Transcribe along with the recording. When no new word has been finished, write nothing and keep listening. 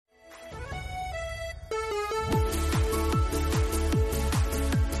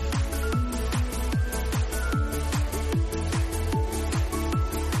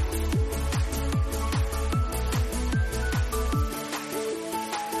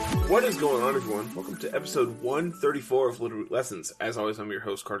What is going on, everyone? Welcome to episode 134 of Little Root Lessons. As always, I'm your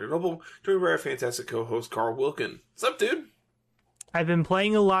host, Carter Noble, joined by our fantastic co-host, Carl Wilkin. What's up, dude? I've been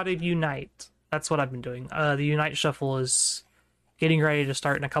playing a lot of Unite. That's what I've been doing. The Unite Shuffle is getting ready to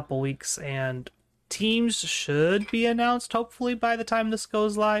start in a couple weeks, and teams should be announced, hopefully, by the time this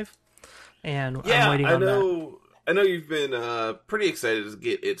goes live. And I'm waiting on that. I know you've been pretty excited to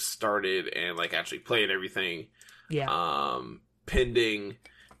get it started and actually playing everything. Yeah. Pending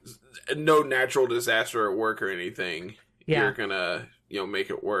no natural disaster at work or anything. Yeah. You're gonna make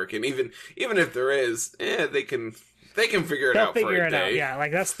it work, and even if there is, they can figure it out. They'll figure for a it day. out. Yeah,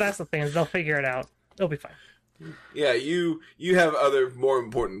 that's the thing. Is they'll figure it out. It'll be fine. Yeah, you have other more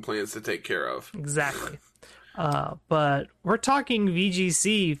important plans to take care of. Exactly. But we're talking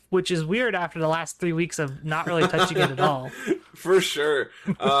VGC, which is weird after the last 3 weeks of not really touching it at all. For sure.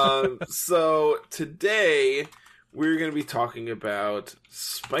 So today we're going to be talking about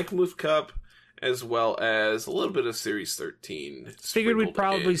Spikemuth Cup as well as a little bit of Series 13. Figured we'd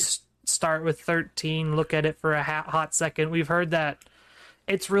probably start with 13, look at it for a hot second. We've heard that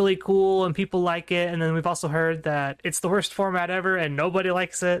it's really cool and people like it, and then we've also heard that it's the worst format ever and nobody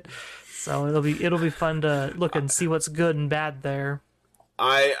likes it. So it'll be fun to look and see what's good and bad there.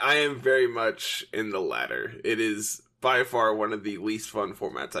 I am very much in the latter. It is by far one of the least fun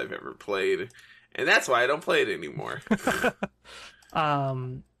formats I've ever played, and that's why I don't play it anymore.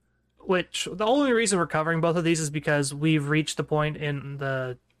 Which the only reason we're covering both of these is because we've reached the point in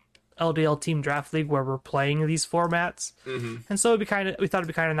the LDL Team Draft League where we're playing these formats, and so we thought it'd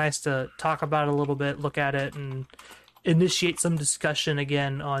be kind of nice to talk about it a little bit, look at it, and initiate some discussion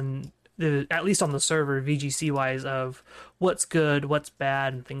again on at least on the server VGC wise of what's good, what's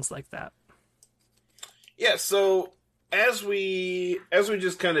bad, and things like that. Yeah. So as we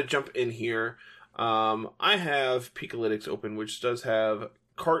just kind of jump in here, I have Pikalytics open, which does have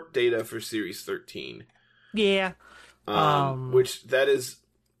cart data for Series 13. Yeah. Which that is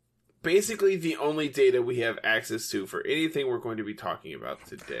basically the only data we have access to for anything we're going to be talking about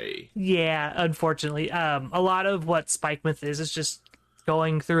today. Yeah, unfortunately. A lot of what Spikemuth is just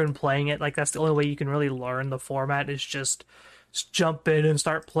going through and playing it. Like, that's the only way you can really learn the format is just jump in and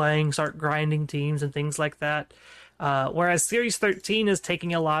start playing, start grinding teams and things like that. Whereas Series 13 is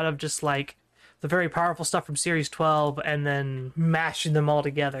taking a lot of just like the very powerful stuff from Series 12 and then mashing them all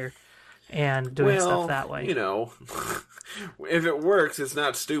together and doing stuff that way. If it works, it's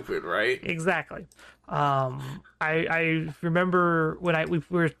not stupid, right? Exactly. I remember when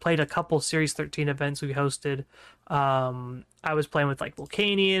we played a couple Series 13 events we hosted. I was playing with like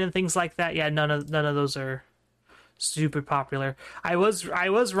Volcanion and things like that. Yeah, none of those are super popular. I was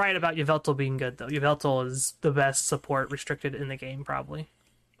right about Yveltal being good though. Yveltal is the best support restricted in the game, probably.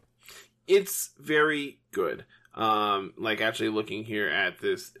 It's very good. Actually looking here at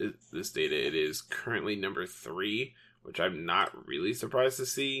this data, it is currently number 3, which I'm not really surprised to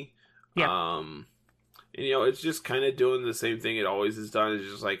see. Yeah. And it's just kind of doing the same thing it always has done. It's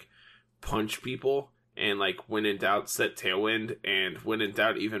just like punch people and when in doubt set Tailwind, and when in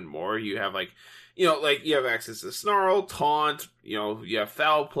doubt even more, you have you have access to Snarl, Taunt, you have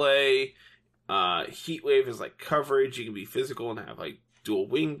Foul Play, Heat Wave is coverage, you can be physical and have dual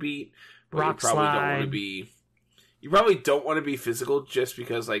Wing Beat, but Rock you probably Slide. don't want to be You probably don't want to be physical just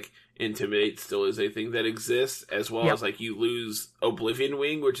because, Intimidate still is a thing that exists, as well as, you lose Oblivion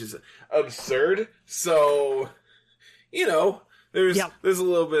Wing, which is absurd. So, there's a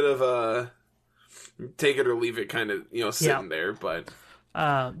little bit of a take it or leave it kind of, sitting there, but...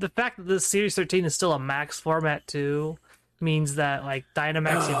 the fact that the Series 13 is still a max format, too, means that,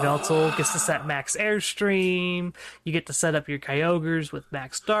 Dynamax Yveltal gets to set max Airstream, you get to set up your Kyogres with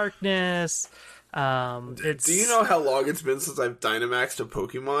max Darkness... Do you know how long it's been since I've Dynamaxed a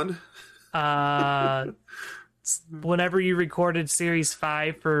Pokemon? Whenever you recorded Series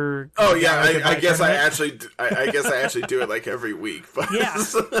 5 for... Oh yeah, I guess I actually do it every week. But yeah.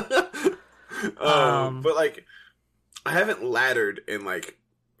 But I haven't laddered in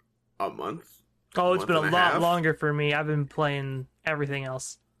a month. Oh, it's been a lot longer for me. I've been playing everything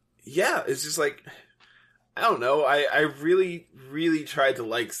else. Yeah, it's just I don't know. I really, really tried to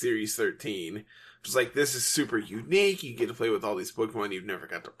like Series 13. Just this is super unique. You get to play with all these Pokemon you've never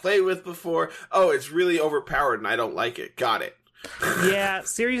got to play with before. Oh, it's really overpowered and I don't like it. Got it. Yeah,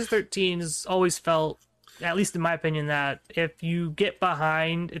 Series 13 has always felt, at least in my opinion, that if you get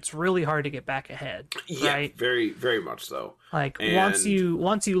behind, it's really hard to get back ahead. Yeah, right? very, very much so. Once you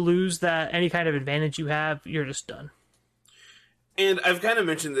lose that any kind of advantage you have, you're just done. And I've kind of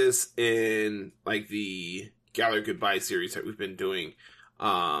mentioned this in the Galar Goodbye series that we've been doing.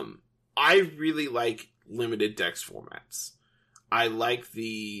 I really like limited dex formats. I like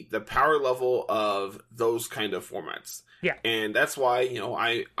the power level of those kind of formats. Yeah. And that's why,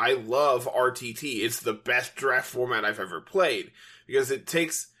 I love RTT. It's the best draft format I've ever played. Because it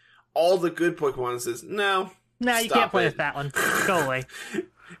takes all the good Pokemon and says, no, you can't play with that one. Go away.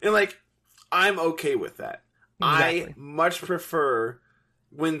 And, I'm okay with that. Exactly. I much prefer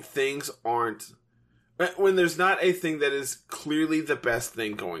when things aren't... When there's not a thing that is clearly the best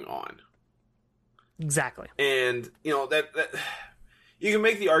thing going on. Exactly. And, that you can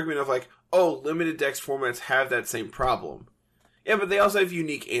make the argument of limited dex formats have that same problem. Yeah, but they also have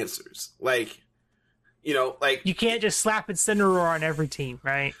unique answers. You can't just slap Incineroar on every team,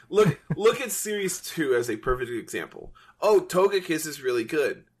 right? Look at Series 2 as a perfect example. Oh, Togekiss is really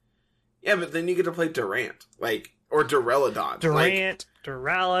good. Yeah, but then you get to play Durant, or Duraludon.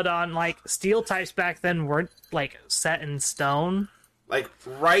 Duraludon, Steel types back then weren't, set in stone.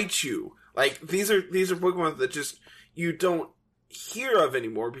 Raichu. These are Pokemon that just, you don't hear of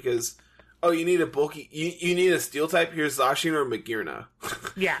anymore because, you need a bulky, you need a Steel type, here's Zacian or Magearna.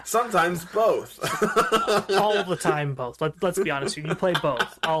 Yeah. Sometimes both. All the time, both. Let's be honest here. You play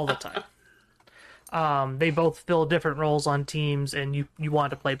both all the time. They both fill different roles on teams, and you want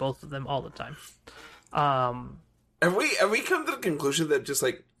to play both of them all the time. Have we come to the conclusion that just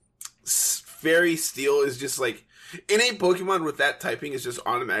Fairy Steel is just any Pokemon with that typing is just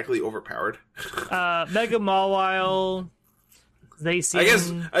automatically overpowered? Mega Mawile,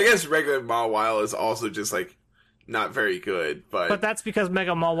 Zacian. I guess regular Mawile is also just not very good, but that's because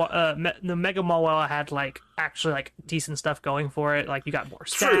Mega Mawile, the Mega Mawile had actually decent stuff going for it. You got more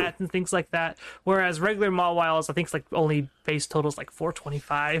stats True. and things like that. Whereas regular Mawiles, I think it's only base totals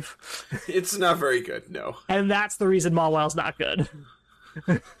 425. It's not very good. No, and that's the reason Mawile's not good.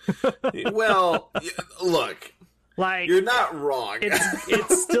 Well, look. You're not wrong.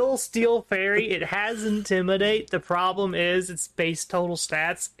 It's still Steel Fairy. It has Intimidate. The problem is its base total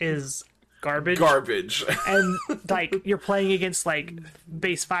stats is garbage. And you're playing against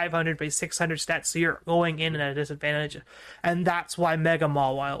base 500, base 600 stats, so you're going in at a disadvantage. And that's why Mega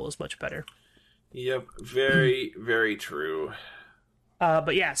Mawile is much better. Yep, very, very true.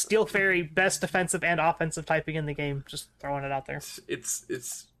 But yeah, Steel Fairy, best defensive and offensive typing in the game. Just throwing it out there.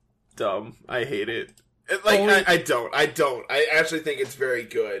 It's dumb. I hate it. I don't. I actually think it's very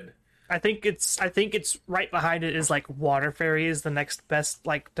good. I think it's right behind it is Water Fairy is the next best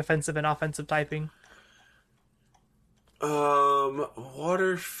defensive and offensive typing.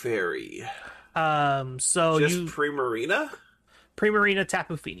 Water Fairy. So just Primarina,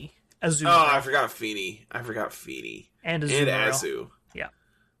 Tapu Fini, Azumarill. Oh, I forgot Fini. And Azu. Yeah.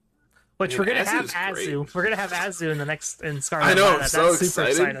 Which we're gonna have Azu. Great. We're gonna have Azu in the next in Scarlet. I know. I'm so super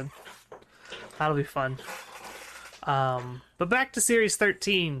excited. That'll be fun. But back to Series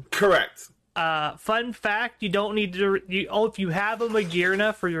 13. Correct. Fun fact: you don't need to. If you have a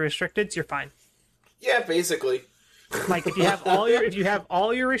Magearna for your restricteds, you're fine. Yeah, basically. If you have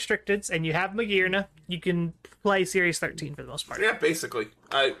all your restricteds and you have Magearna, you can play Series 13 for the most part. Yeah, basically.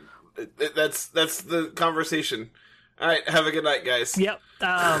 That's the conversation. All right, have a good night, guys. Yep.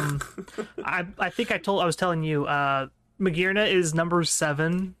 I think I was telling you, Magearna is number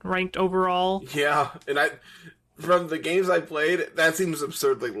 7 ranked overall. Yeah, and from the games I played, that seems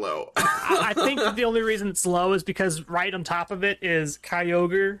absurdly low. I think the only reason it's low is because right on top of it is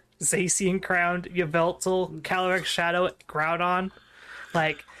Kyogre, Zacian Crowned, Yveltal, Calyrex Shadow, Groudon.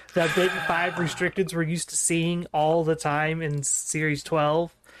 The big 5 restricteds we're used to seeing all the time in Series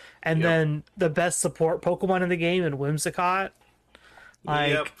 12. And then the best support Pokemon in the game in Whimsicott.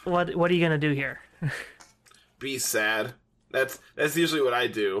 What are you gonna do here? Be sad. That's usually what I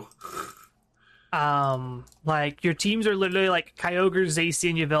do. Your teams are literally Kyogre,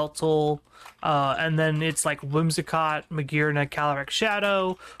 Zacian, Yveltal, and then it's Whimsicott, Magearna, Calyrex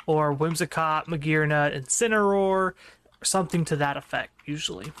Shadow, or Whimsicott, Magearna, Incineroar, or something to that effect,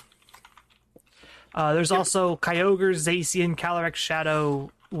 usually. There's also Kyogre, Zacian, Calyrex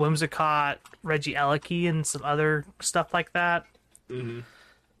Shadow, Whimsicott, Regieleki, and some other stuff like that. Mm-hmm.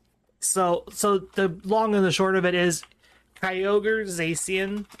 So the long and the short of it is Kyogre,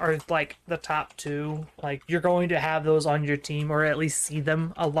 Zacian are the top 2. You're going to have those on your team, or at least see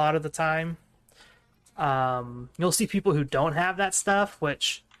them a lot of the time. You'll see people who don't have that stuff,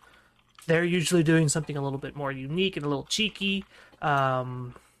 which they're usually doing something a little bit more unique and a little cheeky.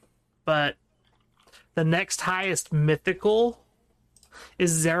 But the next highest mythical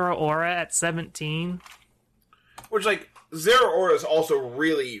is Zeraora at 17. Which, Zeraora is also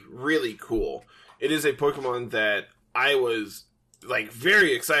really, really cool. It is a Pokemon that I was,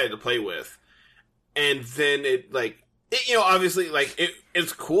 very excited to play with. And then obviously,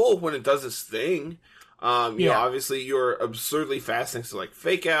 it's cool when it does its thing. Obviously you're absurdly fast thanks to like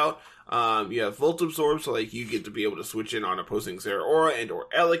Fake Out. You have Volt Absorb, so like you get to be able to switch in on opposing Zeraora and or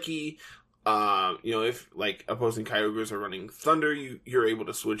Eliki. If like opposing Kyogres are running Thunder, you're able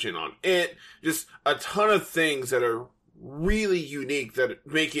to switch in on it. Just a ton of things that are really unique that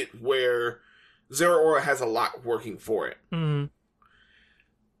make it where Zeraora has a lot working for it. Mm-hmm.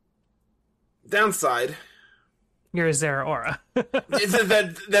 Downside, you're a Zeraora.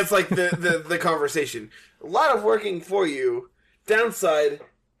 that's like the conversation. A lot of working for you. Downside,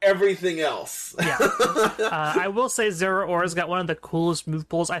 everything else. Yeah. I will say Zeraora's got one of the coolest move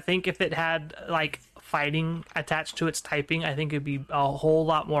pools. I think if it had like fighting attached to its typing, I think it'd be a whole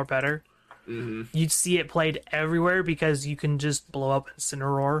lot more better. Mm-hmm. You'd see it played everywhere because you can just blow up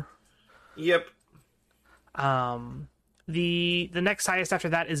Incineroar. Yep. The next highest after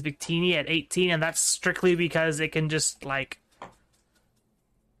that is Victini at 18, and that's strictly because it can just like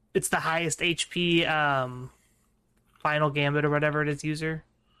it's the highest HP Final Gambit or whatever it is user.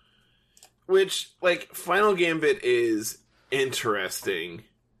 Which like Final Gambit is interesting.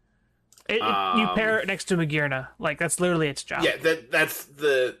 You pair it next to Magearna, like that's literally its job. Yeah, that's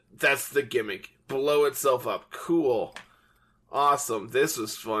the gimmick. Blow itself up. Cool. Awesome. This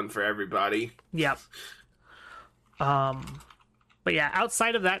was fun for everybody. Yep. But yeah,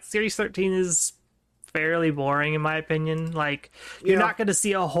 outside of that, Series 13 is fairly boring in my opinion. Like, you're not going to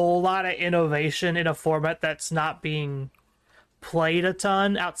see a whole lot of innovation in a format that's not being played a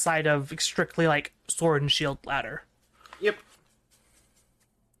ton outside of strictly like Sword and Shield ladder. Yep.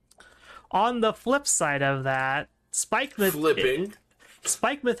 On the flip side of that, Spikemouth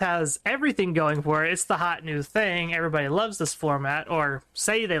has everything going for it. It's the hot new thing. Everybody loves this format, or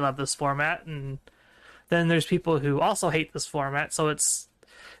say they love this format, and then there's people who also hate this format. So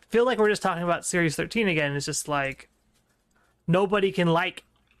feel like we're just talking about Series 13 again. It's just like nobody can like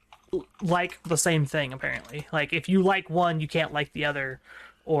the same thing apparently. Like if you like one, you can't like the other,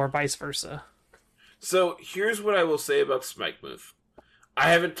 or vice versa. So here's what I will say about Spikemouth. I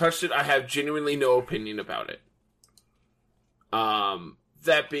haven't touched it. I have genuinely no opinion about it.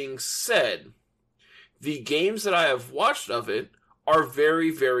 That being said, the games that I have watched of it are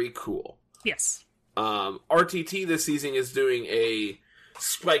very, very cool. Yes. RTT this season is doing a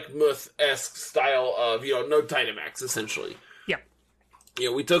Spikemouth-esque style of, no Dynamax, essentially. Yeah.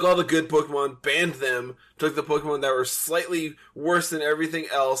 We took all the good Pokemon, banned them, took the Pokemon that were slightly worse than everything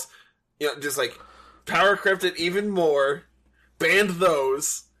else, just like power crept it even more, banned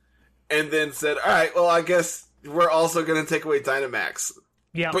those, and then said, alright, well, I guess we're also going to take away Dynamax.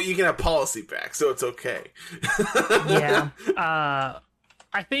 Yeah. But you can have Policy back, so it's okay. Yeah.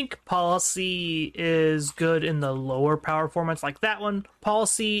 I think Policy is good in the lower power formats like that one.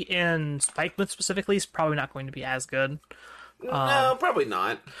 Policy in Spikemouth specifically is probably not going to be as good. No, probably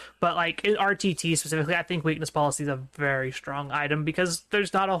not. But like in RTT specifically, I think Weakness Policy is a very strong item because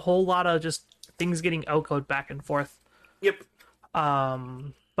there's not a whole lot of just things getting O-code back and forth. Yep.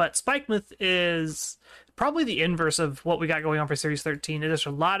 But Spikemouth is probably the inverse of what we got going on for Series 13. There's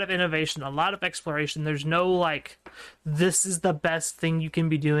a lot of innovation, a lot of exploration. There's no, like, this is the best thing you can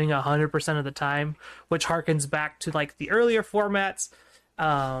be doing 100% of the time, which harkens back to, like, the earlier formats,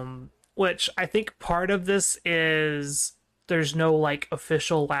 which I think part of this is there's no, like,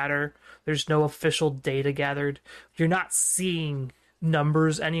 official ladder. There's no official data gathered. You're not seeing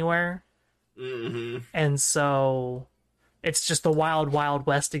numbers anywhere. Mm-hmm. And so it's just the wild, wild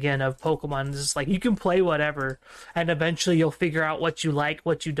west again of Pokemon. It's just like, you can play whatever, and eventually you'll figure out what you like,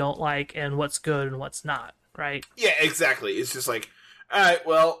 what you don't like, and what's good and what's not, right? Yeah, exactly. It's just like, alright,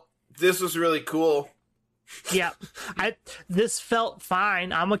 well, this was really cool. Yeah. This felt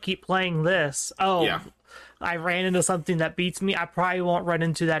fine. I'm gonna keep playing this. Oh, yeah. I ran into something that beats me. I probably won't run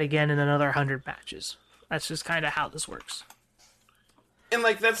into that again in another 100 matches. That's just kind of how this works. And,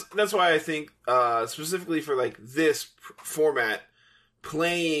 like, that's why I think, specifically for, like, this format,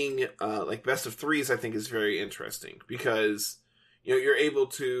 playing, like, best of threes, I think, is very interesting. Because, you're able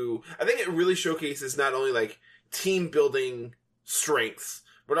to... I think it really showcases not only, like, team-building strengths,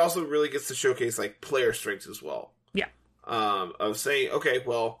 but also really gets to showcase, like, player strengths as well. Yeah. Of saying, okay,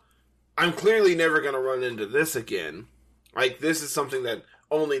 well, I'm clearly never going to run into this again. Like, this is something that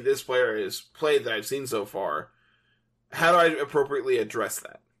only this player has played that I've seen so far. How do I appropriately address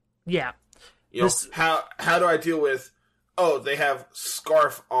that? Yeah. How do I deal with, they have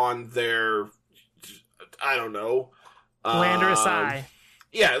Scarf on their, I don't know. Landorus Eye.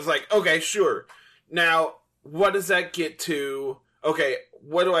 Yeah, it's like, okay, sure. Now, what does that get to? Okay,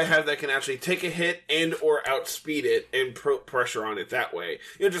 what do I have that can actually take a hit and or outspeed it and put pressure on it that way?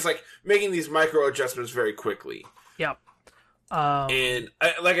 Just like making these micro adjustments very quickly. Yep. Um, And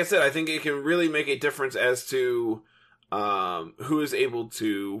like I said, I think it can really make a difference as to who is able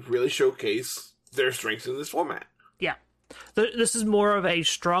to really showcase their strengths in this format. yeah, this is more of a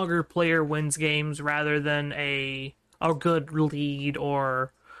stronger player wins games rather than a good lead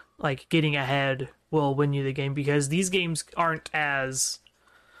or like getting ahead will win you the game, because these games aren't as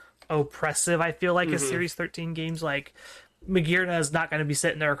oppressive, I feel like, as Mm-hmm. Series 13 games. Like, Magirna is not going to be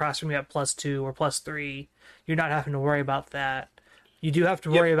sitting there across from you at +2 or +3. You're not having to worry about that. You do have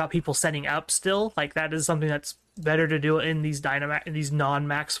to Yep. worry about people setting up still. Like, that is something that's better to do in these in these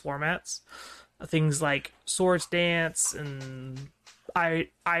non-max formats. Things like Swords Dance and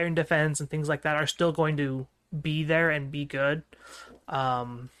Iron Defense and things like that are still going to be there and be good.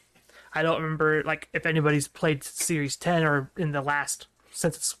 I don't remember like if anybody's played Series 10 or in the last,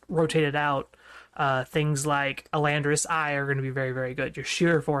 since it's rotated out. Things like Elandris Eye are going to be very, very good. Your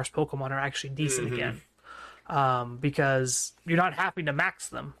Sheer Force Pokemon are actually decent Mm-hmm. again, because you're not having to max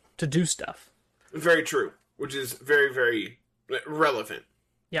them to do stuff. Very true, which is very, very relevant.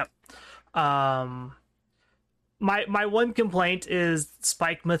 Yep. Um, my one complaint is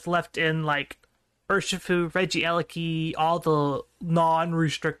Spikemuth left in like Urshifu, Regieleki, all the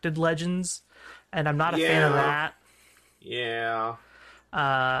non-restricted legends, and I'm not a fan of Yeah. that.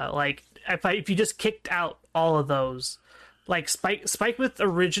 Yeah. Like if you just kicked out all of those, like Spikemuth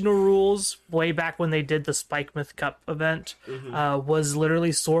original rules way back when they did the Spikemuth Cup event, was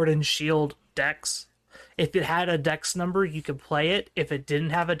literally Sword and Shield decks. If it had a dex number, you could play it. If it didn't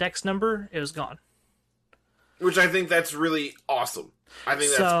have a dex number, it was gone. Which I think that's really awesome. I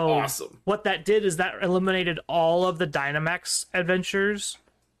think that's awesome. What that did is that eliminated all of the Dynamax adventures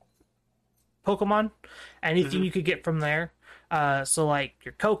Pokemon, anything you could get from there. So like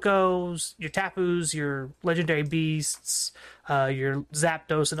your Cocos, your Tapus, your Legendary Beasts, your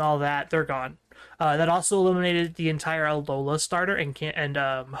Zapdos, and all that, they're gone. That also eliminated the entire Alola starter and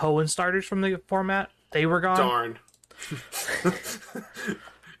Hoenn starters from the format. They were gone. Darn.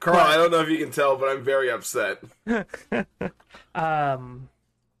 Carl, I don't know if you can tell, but I'm very upset.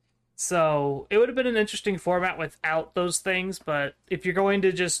 So it would have been an interesting format without those things, but if you're going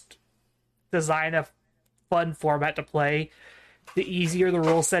to just design a fun format to play, the easier the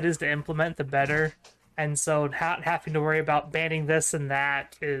rule set is to implement, the better. And so not having to worry about banning this and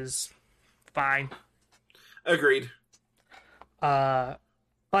that is fine. Agreed. Fun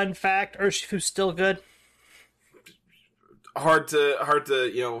fact, Urshifu's still good. Hard to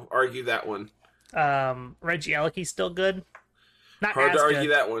argue that one. Regieleki's still good. Not Hard as to argue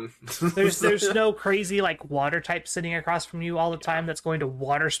good. that one. There's no crazy like water type sitting across from you all the time that's going to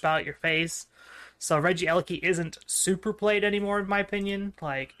water spout your face. So Regieleki isn't super played anymore, in my opinion.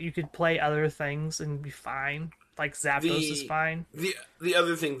 Like, you could play other things and be fine. Like Zapdos is fine. The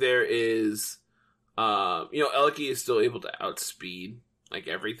other thing there is, Eleki is still able to outspeed like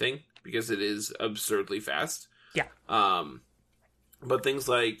everything because it is absurdly fast. Yeah. But things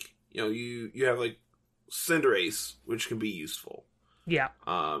like you have like Cinderace, which can be useful. Yeah.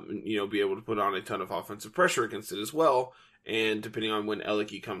 Be able to put on a ton of offensive pressure against it as well. And depending on when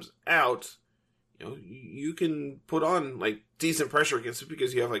Eleki comes out, you can put on like decent pressure against it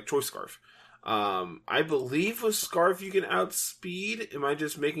because you have like Choice Scarf. I believe with Scarf you can outspeed. Am I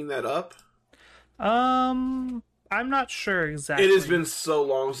just making that up? I'm not sure exactly. It has been so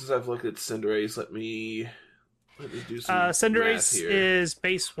long since I've looked at Cinderace. Let me do some Cinderace math here. is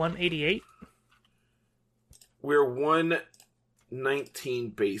base 188. We're 119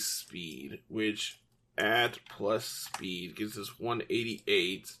 base speed, which at plus speed gives us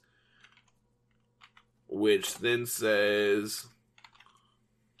 188, which then says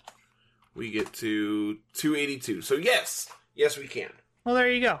we get to 282. So yes, we can. Well,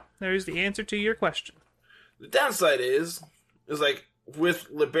 there you go. There's the answer to your question. The downside is like with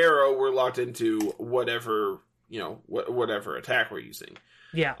Libero, we're locked into whatever whatever attack we're using.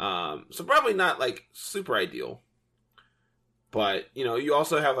 Yeah. So probably not like super ideal. But you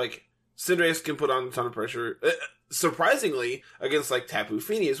also have like Cinderace can put on a ton of pressure. Surprisingly, against like Tapu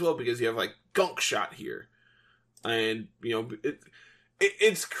Fini as well, because you have like Gunk Shot here, and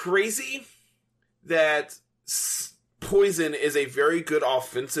it's crazy that Poison is a very good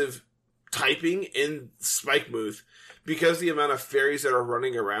offensive typing in Spikemuth because the amount of fairies that are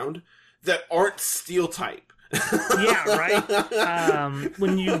running around that aren't Steel type. Yeah, right.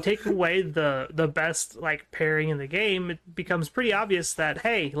 When you take away the best like pairing in the game, it becomes pretty obvious that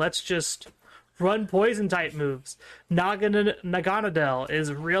hey, let's just run poison type moves. Naganadel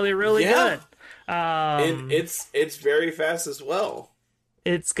is really, really good. And it's very fast as well.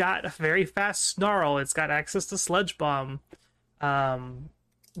 It's got a very fast Snarl. It's got access to Sludge Bomb.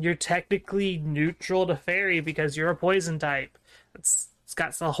 You're technically neutral to Fairy because you're a poison type. It's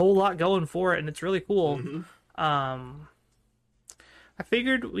got a whole lot going for it, and it's really cool. Hmm. Um, I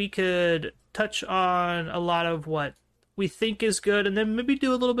figured we could touch on a lot of what we think is good, and then maybe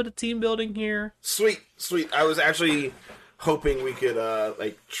do a little bit of team building here. Sweet, sweet. I was actually hoping we could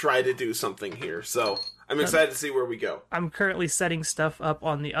like try to do something here, so I'm excited to see where we go. I'm currently setting stuff up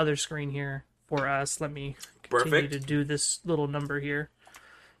on the other screen here for us. Let me continue Perfect. to do this little number here.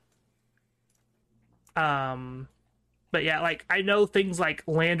 But yeah, like I know things like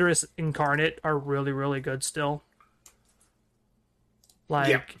Landorus Incarnate are really, really good still. Like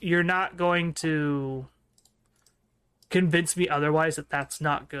Yeah. you're not going to convince me otherwise that that's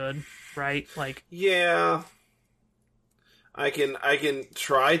not good, right? Like Yeah, I can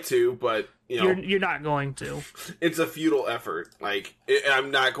try to, but you're not going to. it's a futile effort. Like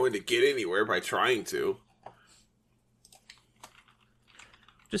I'm not going to get anywhere by trying to.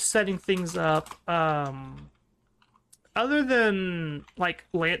 Just setting things up. Other than like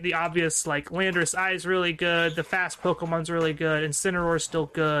the obvious, like Landorus Eye is really good, the fast Pokemon's really good, Incineroar's still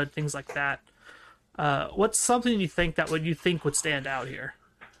good, things like that. What's something you think would stand out here?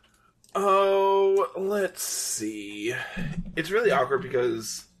 Oh, let's see. It's really awkward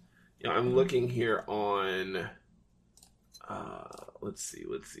because I'm looking here on. Let's see.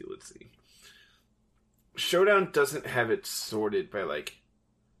 Showdown doesn't have it sorted by like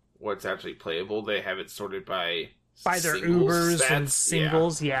what's actually playable. They have it sorted by Their singles Ubers stats. and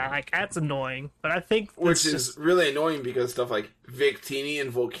singles, yeah, like that's annoying. But I think Which that's is just, really annoying because stuff like Victini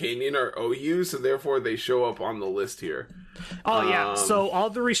and Volcanion are OU, so therefore they show up on the list here. oh yeah. So all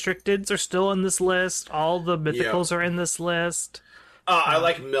the restricteds are still in this list. All the mythicals are in this list. I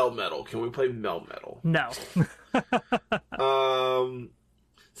like Melmetal. Can we play Melmetal? No,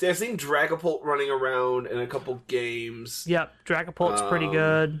 See, I've seen Dragapult running around in a couple games. yep, Dragapult's pretty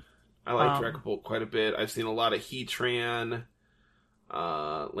good. I like Dragapult quite a bit. I've seen a lot of Heatran.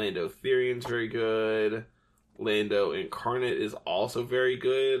 Lando Therian's very good. Lando Incarnate is also very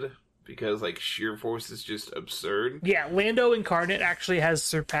good because like Sheer Force is just absurd. Yeah, Lando Incarnate actually has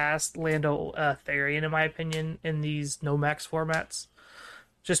surpassed Lando Therian in my opinion in these Nomax formats,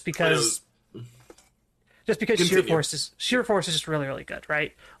 just because Continue. Sheer Force is just really, really good,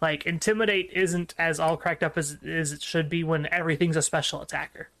 right? Like Intimidate isn't as all cracked up as it should be when everything's a special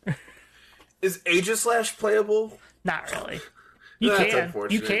attacker. Is Aegislash playable? Not really. You That's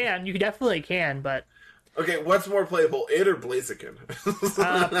can, you definitely can, but Okay, what's more playable, it or Blaziken?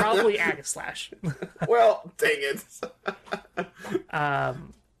 probably Aegislash. Well, dang it.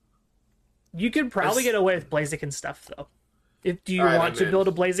 You could probably get away with Blaziken stuff though. If do you Alright, want I'm to in. build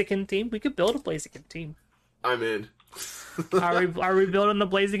a Blaziken team? We could build a Blaziken team. I'm in. Are we building the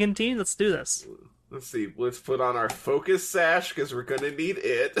Blaziken team? Let's do this. Let's see. Let's put on our focus sash because we're gonna need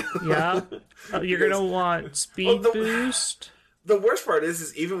it. Yeah. You're Because- gonna want speed the- boost. The worst part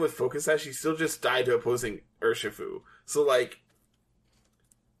is even with focus sash, he still just died to opposing Urshifu. So like,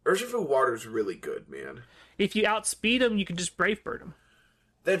 Urshifu Water's really good, man. If you outspeed him, you can just Brave Bird him.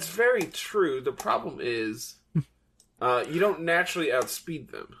 That's very true. The problem is, you don't naturally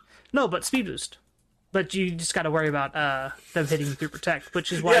outspeed them. No, but speed boost. But you just got to worry about them hitting you through protect,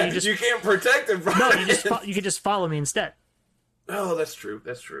 which is why Yeah, you just can't protect them from no, it. you can just follow me instead. Oh, that's true.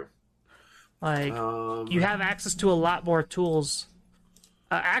 That's true. Like you have access to a lot more tools.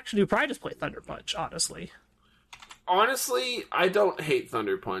 Actually, you probably just play Thunder Punch. Honestly, I don't hate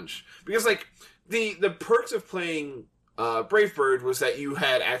Thunder Punch because like the perks of playing Brave Bird was that you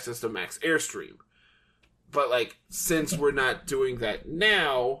had access to max airstream. But like since we're not doing that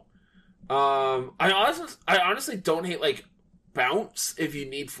now, I honestly don't hate like bounce if you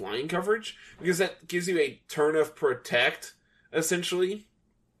need flying coverage because that gives you a turn of protect essentially.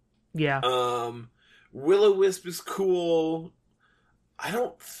 Yeah. Will-O-Wisp is cool. I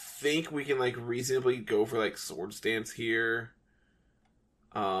don't think we can like reasonably go for like Swords Dance here.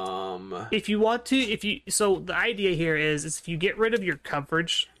 If you want to, so the idea here is if you get rid of your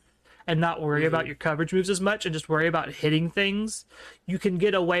coverage and not worry about your coverage moves as much and just worry about hitting things, you can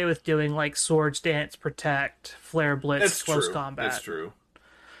get away with doing like Swords Dance, Protect, Flare Blitz, That's Close true. Combat. That's true.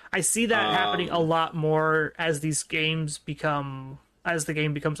 I see that happening a lot more as the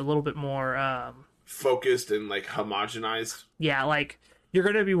game becomes a little bit more Focused and like homogenized. yeah, like you're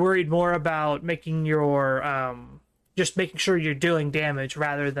going to be worried more about making your just making sure you're doing damage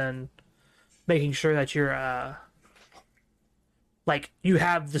rather than making sure that you're like you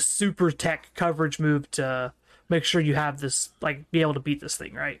have the super tech coverage move to make sure you have this like be able to beat this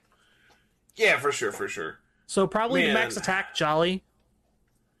thing, right? Yeah, for sure. So probably the Man. max attack Jolly.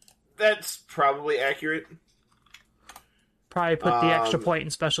 That's probably accurate. Probably put the extra point in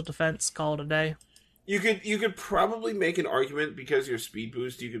special defense, call it a day. You could probably make an argument because your speed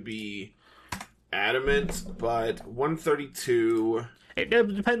boost, you could be adamant, but 132. It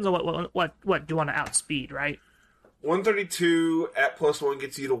depends on what do you want to outspeed, right? 132 at +1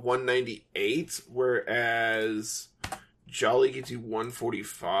 gets you to 198, whereas Jolly gets you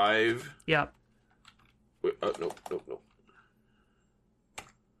 145. Yep. Wait, nope.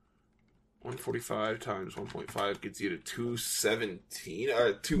 145 times 1.5 gets you to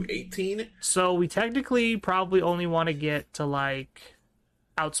 218. So we technically probably only want to get to like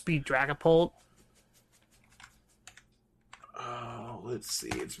outspeed Dragapult. Let's see.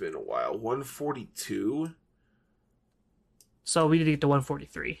 It's been a while. 142. So we need to get to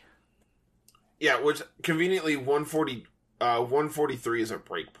 143. Yeah, which conveniently 143 is our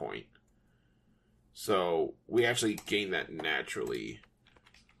break point. So we actually gain that naturally.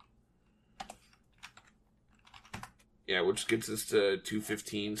 Yeah, which gets us to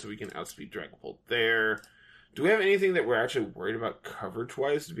 215, so we can outspeed Dragapult there. Do we have anything that we're actually worried about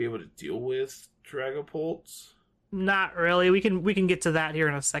coverage-wise to be able to deal with Dragapults? Not really. We can get to that here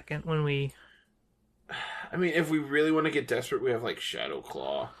in a second when we... I mean, if we really want to get desperate, we have, like, Shadow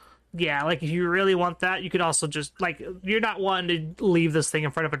Claw. Yeah, like, if you really want that, you could also just, like, you're not wanting to leave this thing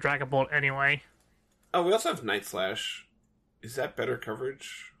in front of a Dragapult anyway. Oh, we also have Night Slash. Is that better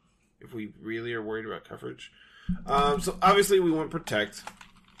coverage? If we really are worried about coverage? So, obviously, we want Protect.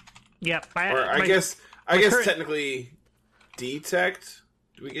 Yep. I guess current... technically, Detect.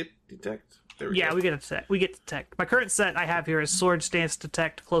 Do we get Detect? We get Detect. We get Detect. My current set I have here is Swords Dance,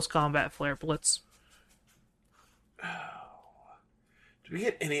 Detect, Close Combat, Flare Blitz. Do we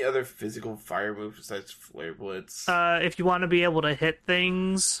get any other physical fire moves besides Flare Blitz? If you want to be able to hit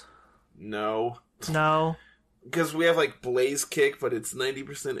things... No. Because we have, like, Blaze Kick, but it's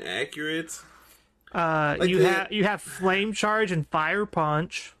 90% accurate. You have Flame Charge and Fire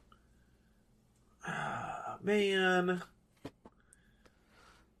Punch. Man.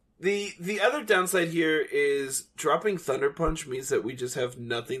 The other downside here is dropping Thunder Punch means that we just have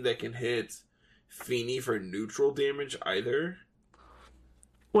nothing that can hit Feeny for neutral damage either.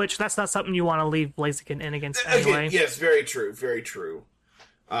 Which, that's not something you want to leave Blaziken in against anyway. Yes, very true, very true.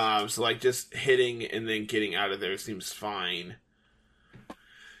 So, like, just hitting and then getting out of there seems fine.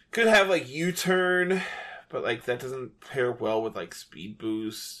 Could have, like, U-turn, but, like, that doesn't pair well with, like, Speed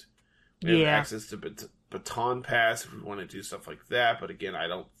Boost. We have access to Baton Pass if we want to do stuff like that, but again, I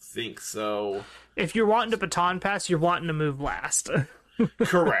don't think so. If you're wanting to Baton Pass, you're wanting to move last.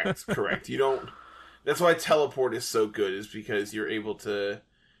 Correct. You don't... That's why Teleport is so good, is because you're able to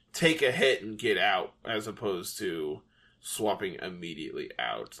take a hit and get out, as opposed to swapping immediately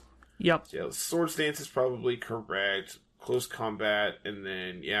out. Yep. So, yeah, Swords Dance is probably correct. Close Combat, and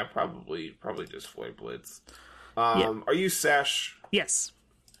then, yeah, probably just Flare Blitz. Are you Sash? Yes.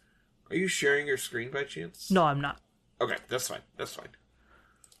 Are you sharing your screen by chance? No, I'm not. Okay, that's fine.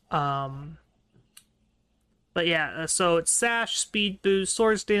 But yeah, so it's Sash, Speed Boost,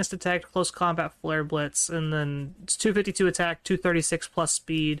 Swords Dance, Detect, Close Combat, Flare Blitz, and then it's 252 attack, 236 plus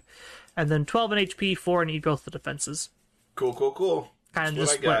speed, and then 12 in HP, 4 in each both the defenses. Cool. Kind of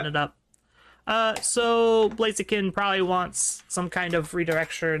just splitting it up. So Blaziken probably wants some kind of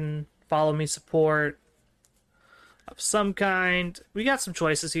redirection, follow me support of some kind. We got some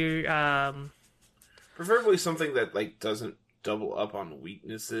choices here. Preferably something that, like, doesn't double up on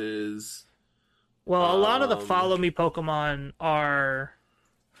weaknesses. Well, a lot of the follow me Pokemon are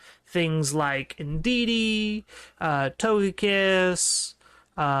things like Indeedee, Togekiss,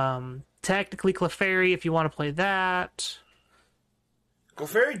 technically Clefairy if you want to play that.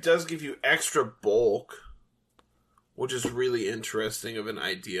 Clefairy does give you extra bulk, which is really interesting of an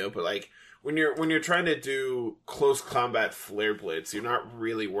idea, but, like, when you're trying to do close combat Flare Blitz, you're not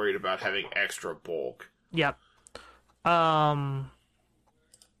really worried about having extra bulk. Yep.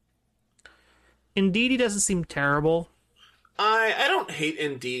 Indeedee doesn't seem terrible. I don't hate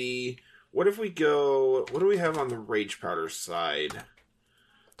Indeedee. What if we go... What do we have on the Rage Powder side?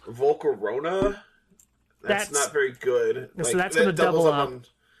 Volcarona? That's not very good. So that's going to double up.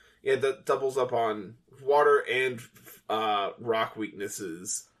 That doubles up on water and rock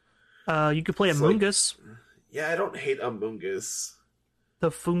weaknesses. You could play Amoonguss. Like, yeah, I don't hate Amoonguss. The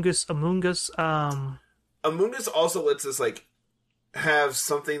Fungus Amoonguss. Amoonguss also lets us, like, have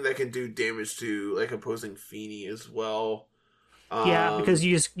something that can do damage to, like, opposing Feeny as well. Yeah, because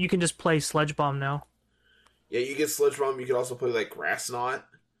you can just play Sledge Bomb now. Yeah, you get Sledge Bomb. You can also play, like, Grass Knot,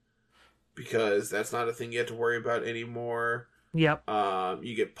 because that's not a thing you have to worry about anymore. Yep.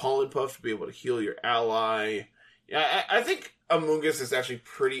 You get Pollen Puff to be able to heal your ally. Yeah, I think Amoonguss is actually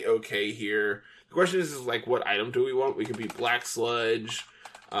pretty okay here. The question is like, what item do we want? We could be Black Sludge.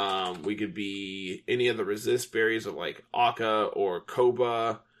 We could be any of the resist berries of like Aka or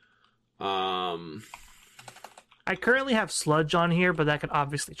Koba. I currently have Sludge on here, but that could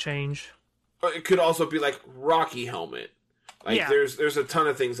obviously change. It could also be like Rocky Helmet. Like Yeah. there's a ton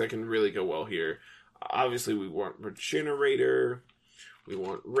of things that can really go well here. Obviously, we want Regenerator. We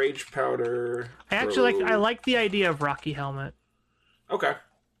want Rage Powder. I like the idea of Rocky Helmet. Okay,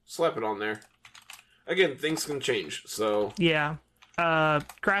 slap it on there. Again, things can change, so Yeah.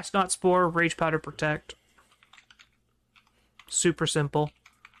 Grass Knot Spore, Rage Powder Protect. Super simple.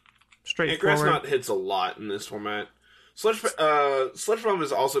 yeah, Grass Straightforward. Knot hits a lot in this format. Sludge Bomb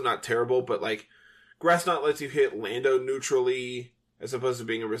is also not terrible, but like Grass Knot lets you hit Lando neutrally as opposed to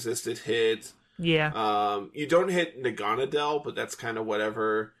being a resisted hit. Yeah. You don't hit Naganadel, but that's kind of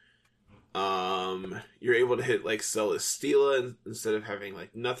whatever. You're able to hit like Celesteela instead of having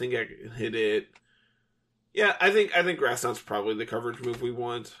like nothing hit it. Yeah, I think Grass Knot's probably the coverage move we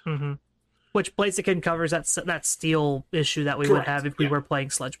want. Mm-hmm. Which Blaziken covers that steel issue that we would Correct, have if we yeah. were playing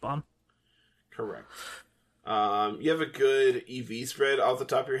Sludge Bomb. Correct. You have a good EV spread off the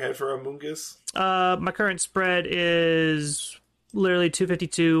top of your head for Amoonguss? My current spread is literally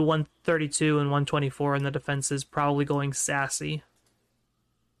 252, 132, and 124, and the defense is probably going sassy.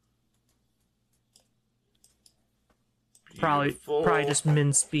 Beautiful. Probably just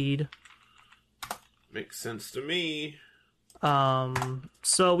min speed. Makes sense to me.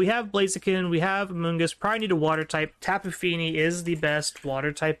 So we have Blaziken, we have Amoonguss, probably need a water type. Tapu Fini is the best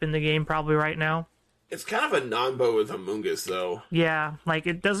water type in the game probably right now. It's kind of a non-bow with Amoonguss, though. Yeah, like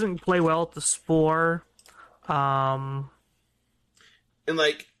it doesn't play well with the Spore. And,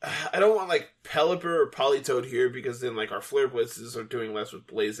 like, I don't want, like, Pelipper or Politoed here because then, like, our Flare Blitzes are doing less with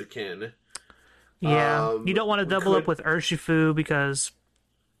Blaziken. Yeah, you don't want to double could- up with Urshifu because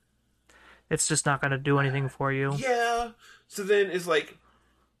it's just not going to do anything for you. Yeah. So then it's like,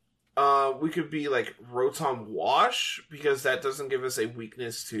 we could be, like, Rotom Wash because that doesn't give us a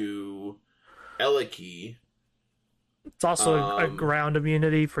weakness to Eliki. It's also a ground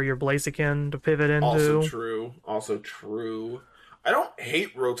immunity for your Blaziken to pivot into. Also true. I don't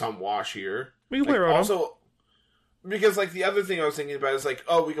hate Rotom Wash here. We can play Like, Rotom. Also, because, like, the other thing I was thinking about is, like,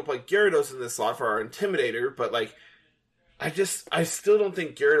 oh, we could play Gyarados in this slot for our Intimidator, but, like, I still don't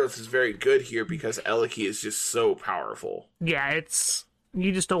think Gyarados is very good here because Eliki is just so powerful. Yeah,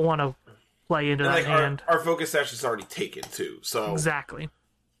 you just don't want to play into And, that like, hand. our Focus Sash is already taken, too, so... Exactly.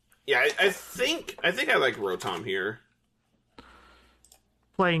 Yeah, I think I like Rotom here.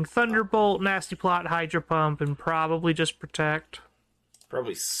 Playing Thunderbolt, Nasty Plot, Hydro Pump, and probably just Protect.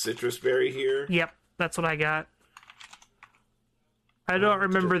 Probably Citrus Berry here. Yep, that's what I got. I don't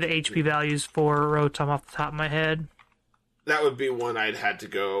remember the HP values for Rotom off the top of my head. That would be one I'd had to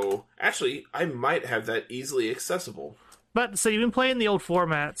go... Actually, I might have that easily accessible. But, so you've been playing the old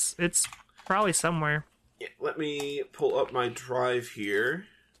formats. It's probably somewhere. Yeah, let me pull up my drive here.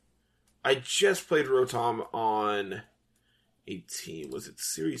 I just played Rotom on a team. Was it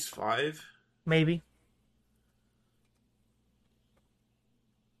Series 5? Maybe.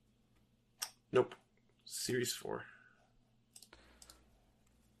 Nope. Series 4.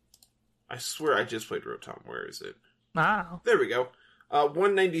 I swear I just played Rotom. Where is it? Ah, There we go.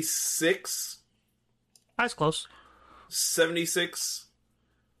 196, that's close. 76,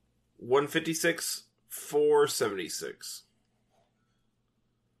 156, 476.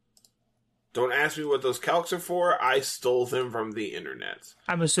 Don't ask me what those calcs are for. I stole them from the internet.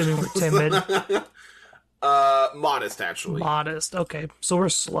 I'm assuming we're timid. Modest, actually. Modest. Okay, so we're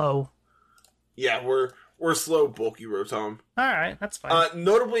slow. Yeah, we're slow, bulky Rotom. Alright, that's fine.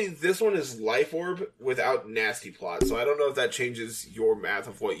 Notably, this one is Life Orb without Nasty Plot, so I don't know if that changes your math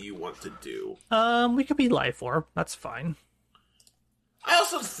of what you want to do. We could be Life Orb. That's fine. I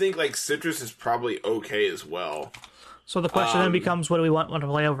also think, like, Citrus is probably okay as well. So the question then becomes, what do we want to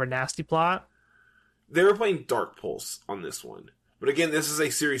play over Nasty Plot? They were playing Dark Pulse on this one. But again, this is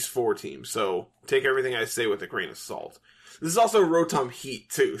a Series 4 team, so take everything I say with a grain of salt. This is also Rotom Heat,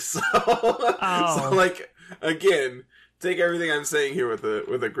 too, so... So, like, again, take everything I'm saying here with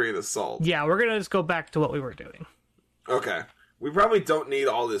a grain of salt. Yeah, we're gonna just go back to what we were doing. Okay. We probably don't need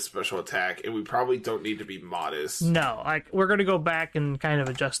all this special attack, and we probably don't need to be modest. No, like, we're gonna go back and kind of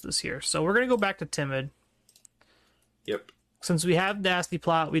adjust this here. So we're gonna go back to Timid. Yep. Since we have Nasty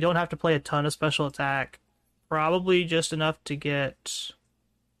Plot, we don't have to play a ton of special attack. Probably just enough to get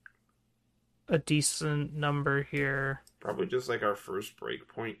a decent number here. Probably just like our first break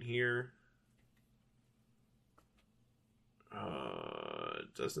point here.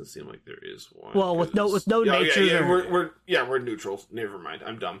 It doesn't seem like there is one. Well, with no nature. We're neutral. Never mind.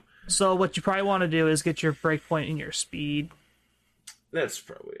 I'm dumb. So what you probably want to do is get your breakpoint in your speed. That's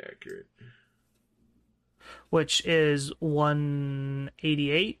probably accurate. which is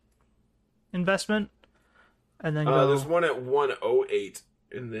 188 investment, and then go. There's one at 108,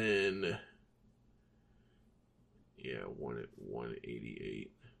 and then one at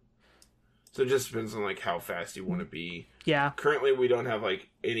 188. So it just depends on like how fast you want to be. Yeah. Currently, we don't have like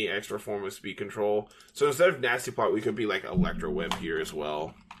any extra form of speed control, so instead of Nasty Plot, we could be like Electro Web here as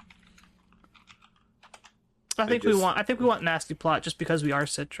well. I think we want Nasty Plot just because we are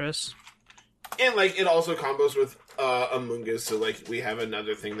citrus. And like it also combos with Amoonguss, so like we have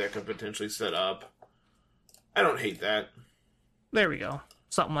another thing that could potentially set up. I don't hate that. There we go.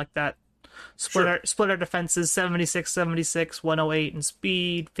 Something like that. Split our defenses 76, 76, 108 in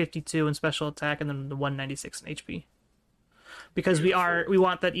speed, 52 in special attack, and then the 196 in HP. Because Beautiful. we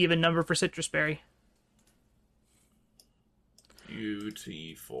want that even number for Citrus Berry.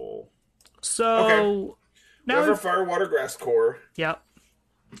 Beautiful. So Okay. now we have our Fire Water Grass core. Yep.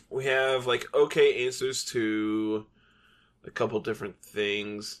 We have like okay answers to a couple different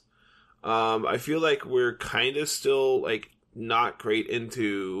things. I feel like we're kind of still like not great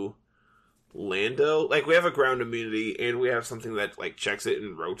into Lando. Like we have a ground immunity and we have something that like checks it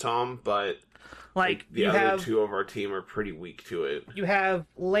in Rotom, but Like the other two of our team are pretty weak to it. you have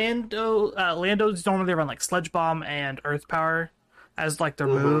Lando. Lando's normally run like Sludge Bomb and Earth Power as like their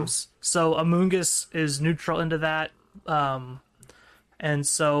moves. So Amoonguss is neutral into that. And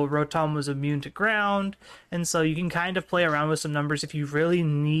so Rotom was immune to ground, and so you can kind of play around with some numbers if you really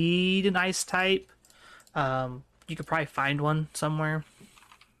need an ice type. You could probably find one somewhere.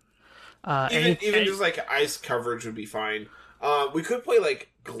 Even just like ice coverage would be fine. We could play like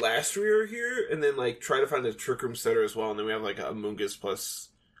Glastrier here, and then like try to find a Trick Room setter as well, and then we have like a Amoonguss plus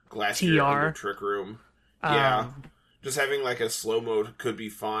Glastrier TR. under Trick Room. Yeah, just having like a slow mode could be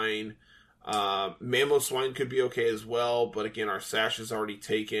fine. Mamoswine could be okay as well, but again, our Sash is already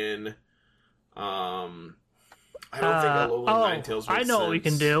taken. I don't think Alolan Ninetales makes I know what we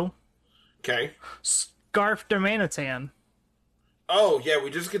can sense. do. Okay. Scarf Darmanitan. Oh, yeah,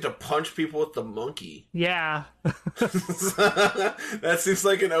 we just get to punch people with the monkey. Yeah. That seems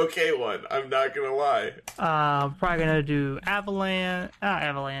like an okay one. I'm not gonna lie. Probably gonna do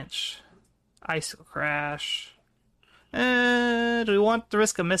Avalanche. Icicle Crash. Do we want the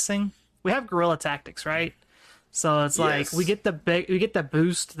risk of missing? We have Guerrilla Tactics, right? So it's like Yes. we get the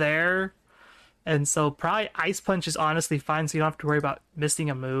boost there, and so probably Ice Punch is honestly fine, so you don't have to worry about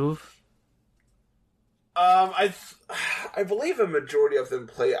missing a move. I believe a majority of them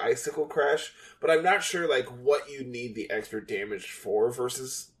play Icicle Crash, but I'm not sure like what you need the extra damage for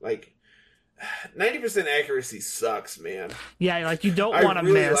versus like 90% accuracy sucks, man. Yeah, like you don't I want to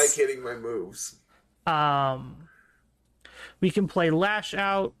really miss. like hitting my moves. We can play Lash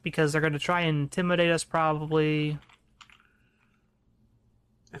Out because they're going to try and intimidate us probably.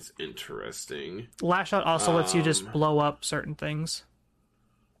 That's interesting. Lash Out also lets you just blow up certain things.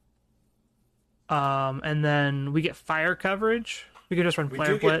 And then we get fire coverage. We can just run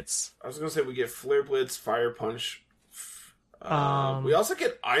Flare Blitz. I was going to say we get Flare Blitz, Fire Punch. We also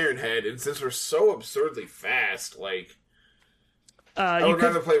get Iron Head, and since we're so absurdly fast, like... I would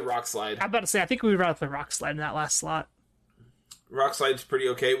rather play Rock Slide. I'm about to say, I think we would rather play Rock Slide in that last slot. Rock Slide's pretty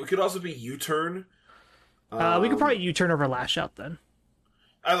okay. We could also be U-Turn. We could probably U-Turn over Lash Out then.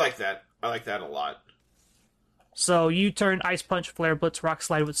 I like that. I like that a lot. So U-Turn, Ice Punch, Flare Blitz, Rock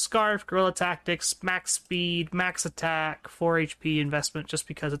Slide with Scarf, Guerrilla Tactics, Max Speed, Max Attack, 4 HP investment, just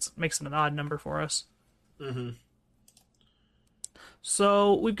because it makes it an odd number for us. Mm-hmm.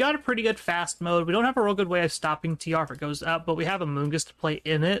 So we've got a pretty good fast mode. We don't have a real good way of stopping TR if it goes up, but we have Amoonguss to play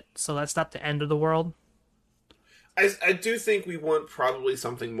in it, so that's not the end of the world. I do think we want probably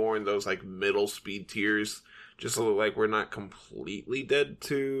something more in those like middle speed tiers, just so like we're not completely dead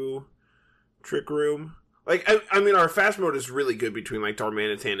to Trick Room. Like I mean, our fast mode is really good between like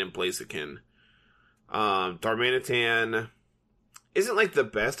Darmanitan and Blaziken. Darmanitan isn't like the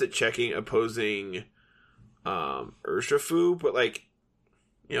best at checking opposing Urshifu, but like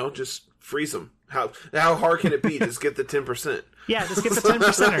just freeze them. How hard can it be? Just get the 10%. Yeah, just get the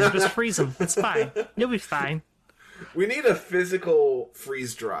 10%er. Just freeze them. It's fine. You'll be fine. We need a physical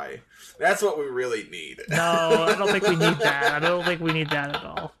freeze dry. That's what we really need. No, I don't think we need that. I don't think we need that at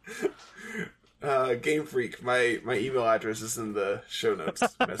all. Game Freak, my email address is in the show notes.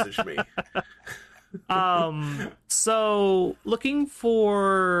 Message me. So looking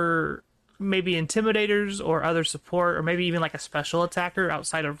for maybe intimidators or other support, or maybe even like a special attacker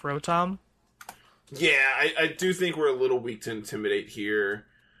outside of Rotom. Yeah, I do think we're a little weak to intimidate here.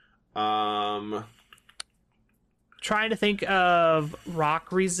 Trying to think of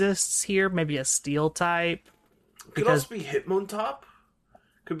rock resists here, maybe a steel type. Could also be Hitmontop.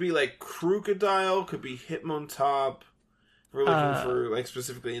 Could be like Crocodile, could be Hitmontop. We're looking for like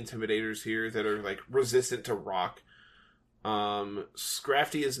specifically intimidators here that are like resistant to rock.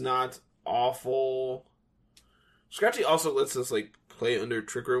 Scrafty is not awful. Scrafty also lets us like play under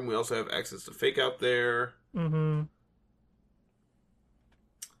Trick Room. We also have access to Fake Out there. Mm-hmm.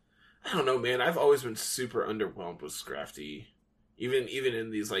 I don't know, man. I've always been super underwhelmed with Scrafty. Even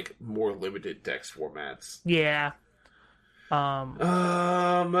in these like more limited dex formats. Yeah.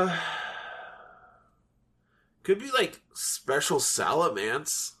 Could be like Special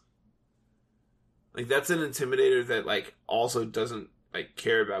Salamence. Like that's an intimidator that like also doesn't like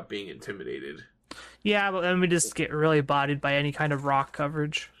care about being intimidated. Yeah, but then we just get really bodied by any kind of rock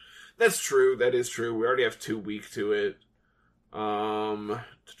coverage. That's true. That is true. We already have 2 weak to it.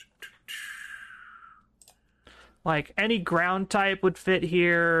 Like any ground type would fit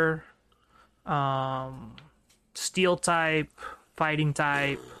here. Steel type, fighting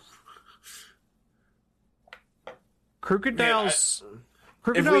type. Crocodile's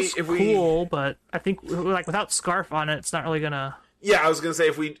cool, but I think like without Scarf on it, it's not really gonna. Yeah, I was gonna say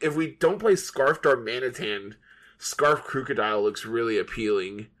if we don't play Scarf Darmanitan, Scarf Crocodile looks really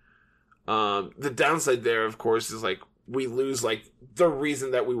appealing. The downside there, of course, is like we lose like the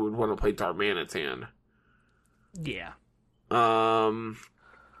reason that we would want to play Darmanitan. Yeah.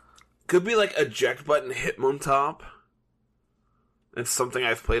 Could be like Eject Button Hitmontop. It's something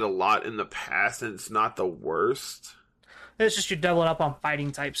I've played a lot in the past, and it's not the worst. It's just you're doubling up on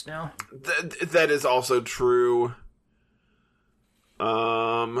fighting types now. That is also true.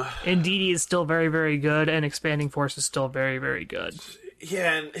 Indeedee is still very, very good, and Expanding Force is still very, very good.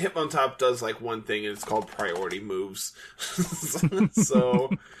 Yeah, and Hitmontop does like one thing, and it's called priority moves. So,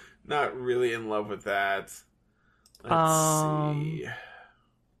 not really in love with that. Let's see.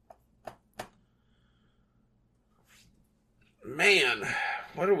 Man,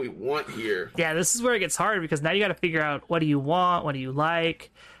 what do we want here? Yeah, this is where it gets hard because now you got to figure out what do you want, what do you like.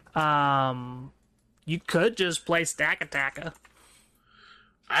 You could just play Stack Attacka.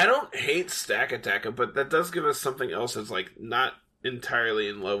 I don't hate Stack Attacka, but that does give us something else that's like not entirely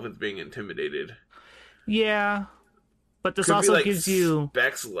in love with being intimidated. Yeah, but this Could also like gives you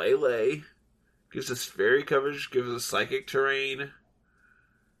Specs Lele, gives us fairy coverage, gives us psychic terrain.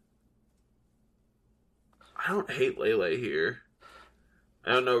 I don't hate Lele here.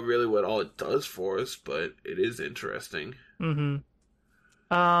 I don't know really what all it does for us, but it is interesting. Mm-hmm.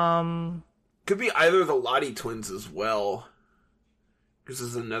 Could be either of the Lottie twins as well. This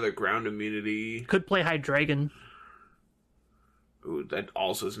is another ground immunity. Could play Hydreigon. Ooh, that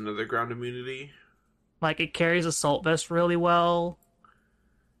also is another ground immunity. Like, it carries Assault Vest really well.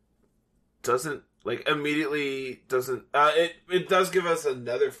 Doesn't, like, immediately doesn't... It does give us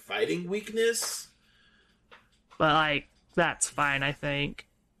another fighting weakness. But, like, that's fine, I think.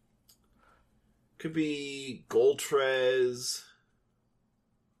 Could be Goltrez.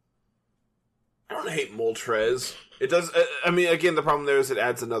 I don't hate Moltres. It does... I mean, again, the problem there is it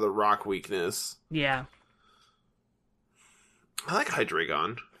adds another rock weakness. Yeah. I like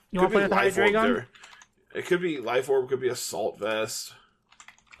Hydreigon. You want to play with Hydreigon? It could be Life Orb, could be Assault Vest.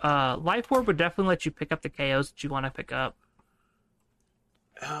 Life Orb would definitely let you pick up the KOs that you want to pick up.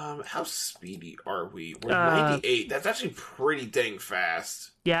 How speedy are we? We're 98. That's actually pretty dang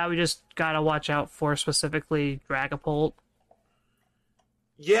fast. Yeah, we just gotta watch out for specifically Dragapult.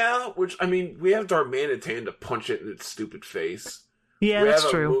 Yeah, which, I mean, we have Darmanitan to punch it in its stupid face. Yeah, that's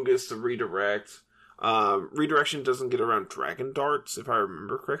true. We have Amoonguss to redirect. Redirection doesn't get around Dragon Darts, if I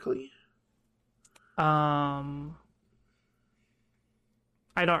remember correctly. I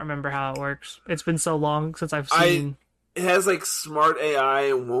don't remember how it works. It's been so long since I've seen... It has, like, smart AI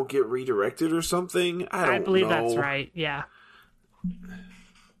and won't get redirected or something. I believe that's right, yeah.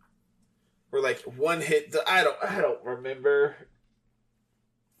 Or, like, one hit... I don't remember.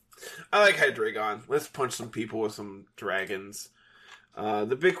 I like Hydreigon. Let's punch some people with some dragons.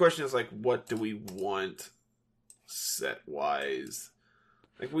 The big question is, like, what do we want set-wise?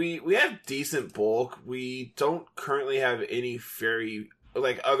 Like, we have decent bulk. We don't currently have any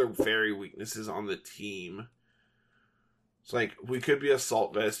other fairy weaknesses on the team. So, like, we could be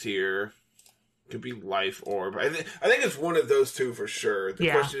Assault Vest here. Could be Life Orb. I think it's one of those two for sure.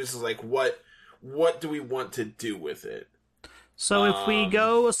 The question is, like, what do we want to do with it? So if we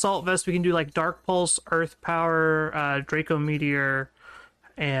go Assault Vest, we can do, like, Dark Pulse, Earth Power, Draco Meteor,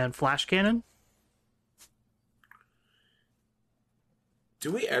 and Flash Cannon.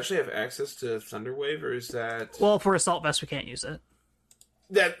 Do we actually have access to Thunderwave, or is that... Well, for Assault Vest, we can't use it.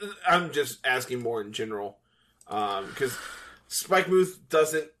 That I'm just asking more in general. Because Spikemuth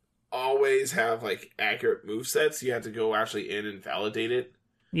doesn't always have, like, accurate movesets. You have to go actually in and validate it.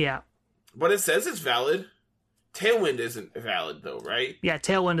 Yeah. But it says it's valid. Tailwind isn't valid though, right? Yeah,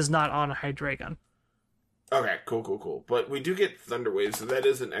 Tailwind is not on a Hydreigon. Okay, cool. But we do get Thunder Wave, so that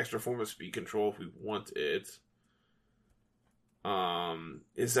is an extra form of speed control if we want it.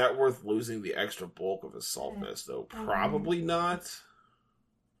 Is that worth losing the extra bulk of Assault Vest though? Probably not.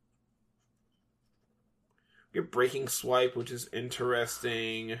 We get Breaking Swipe, which is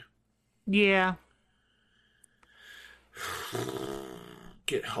interesting. Yeah.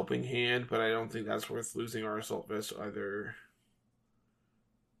 Get Helping Hand, but I don't think that's worth losing our Assault Vest either.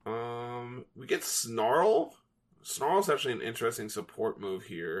 We get Snarl. Snarl's actually an interesting support move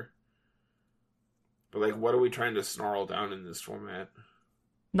here. But, like, what are we trying to snarl down in this format?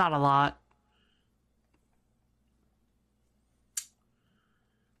 Not a lot.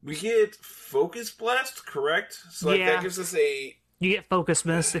 We get Focus Blast, correct? So, like, that gives us a... You get Focus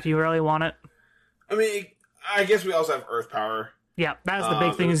Mist if you really want it. I mean, I guess we also have Earth Power. Yeah, that's the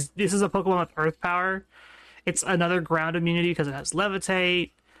big thing. Is this is a Pokemon with Earth Power. It's another ground immunity because it has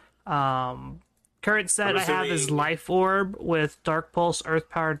Levitate. Current set I have is Life Orb with Dark Pulse, Earth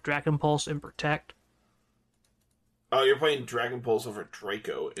Power, Dragon Pulse, and Protect. Oh, you're playing Dragon Pulse over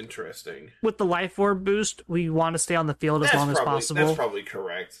Draco. Interesting. With the Life Orb boost, we want to stay on the field as long as possible. That's probably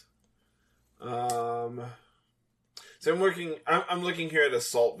correct. So I'm looking here at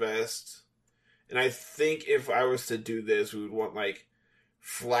Assault Vest, and I think if I was to do this, we would want like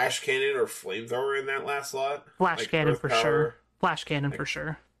Flash Cannon or Flamethrower in that last slot. Flash Cannon for sure. Flash Cannon for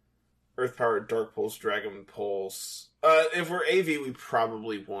sure. Earth Power, Dark Pulse, Dragon Pulse. If we're AV, we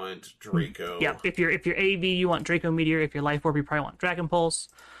probably want Draco. Yeah, if you're AV, you want Draco Meteor. If you're Life Orb, you probably want Dragon Pulse.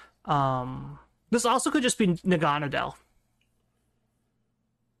 This also could just be Naganadel.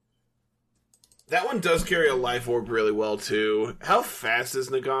 That one does carry a Life Orb really well too. How fast is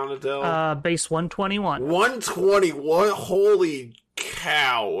Naganadel? Base 121. 121. Holy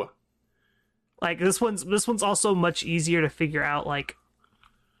cow! Like this one's also much easier to figure out, like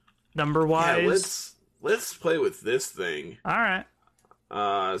number wise. Yeah, let's play with this thing. All right.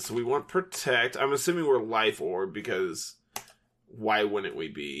 So we want Protect. I'm assuming we're Life Orb because why wouldn't we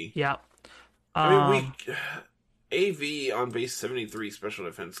be? Yeah. I mean, AV on base 73 special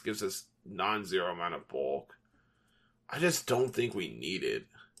defense gives us non-zero amount of bulk. I just don't think we need it.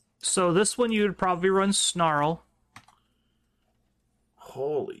 So this one you would probably run Snarl.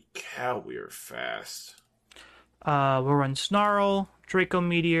 Holy cow, we are fast. We'll run Snarl, Draco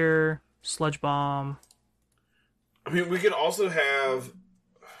Meteor, Sludge Bomb. I mean, we could also have...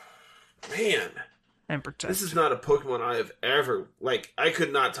 Man. And Protect. This is not a Pokemon I have ever... Like, I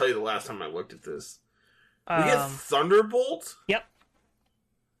could not tell you the last time I looked at this. We get Thunderbolt? Yep.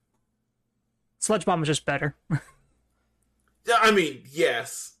 Sludge Bomb is just better. Yeah, I mean,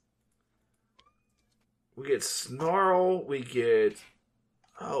 yes. We get Snarl. We get...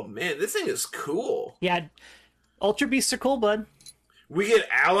 Oh, man, this thing is cool. Yeah. Ultra Beasts are cool, bud. We get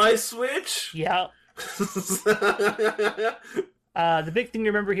Ally Switch? Yeah. The big thing to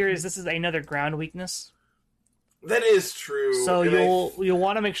remember here is this is another ground weakness. That is true. So you'll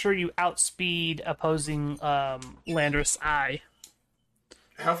want to make sure you outspeed opposing Landorus Eye.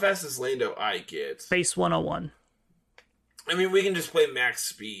 How fast does Lando Eye get? Base 101. I mean, we can just play max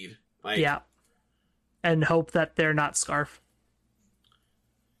speed. Like, yeah. And hope that they're not Scarf.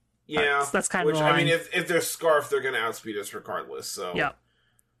 Yeah. That's kind of the line. I mean, if they're Scarf, they're going to outspeed us regardless. So yeah.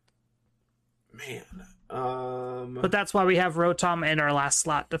 Man. But that's why we have Rotom in our last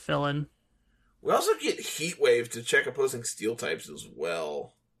slot to fill in. We also get Heat Wave to check opposing Steel types as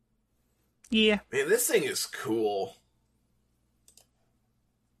well. Yeah. Man, this thing is cool.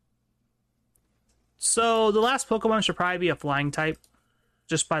 So the last Pokemon should probably be a flying type,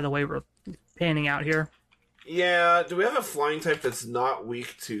 just by the way we're panning out here. Yeah, do we have a flying type that's not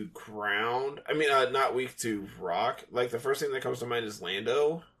weak to ground? I mean, not weak to rock. Like, the first thing that comes to mind is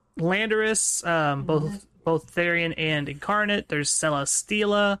Lando. Landorus, both Therian and Incarnate. There's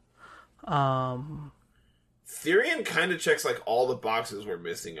Celesteela. Therian kind of checks, like, all the boxes we're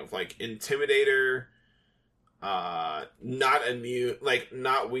missing of, like, Intimidator, not immune, like,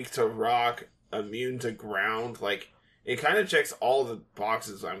 not weak to rock, immune to ground. Like, it kind of checks all the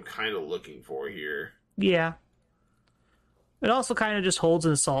boxes I'm kind of looking for here. Yeah. It also kind of just holds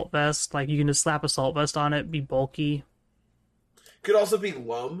an Assault Vest. Like, you can just slap Assault Vest on it, be bulky. Could also be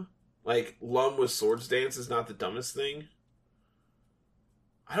Lum. Like, Lum with Swords Dance is not the dumbest thing.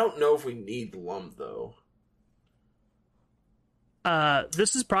 I don't know if we need Lum, though.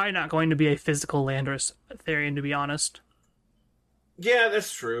 This is probably not going to be a physical Landorus Therian, to be honest. Yeah,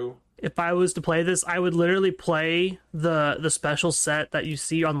 that's true. If I was to play this, I would literally play the special set that you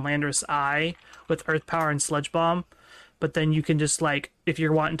see on Landorus Eye with Earth Power and Sludge Bomb, but then you can just like if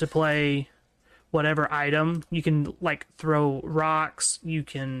you're wanting to play whatever item, you can like throw rocks, you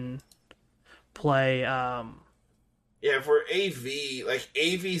can play Yeah, for AV, like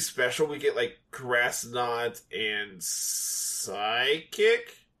AV special, we get like Grass Knot and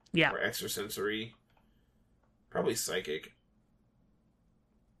Psychic? yeah. Or Extrasensory. Probably Psychic.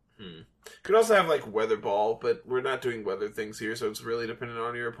 Could also have like Weather Ball, but we're not doing weather things here, so it's really dependent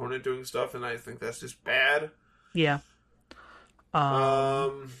on your opponent doing stuff, and I think that's just bad. Yeah.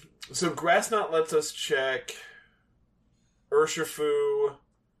 So Grass Knot lets us check Urshifu,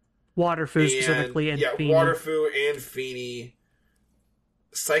 Waterfoo specifically, and yeah, Feeny. Waterfoo and Feeny.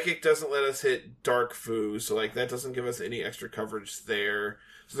 Psychic doesn't let us hit Dark Foo, so like that doesn't give us any extra coverage there.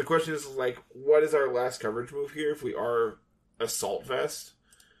 So the question is like, what is our last coverage move here if we are Assault Vest?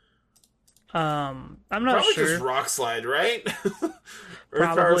 I'm not Probably sure. just Rock Slide, right? Earth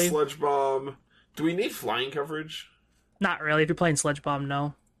Power, Probably. Sludge Bomb. Do we need flying coverage? Not really. If you're playing Sledge Bomb,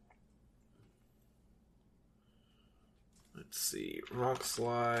 no. Let's see. Rock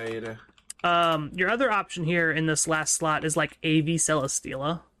Slide. Your other option here in this last slot is like AV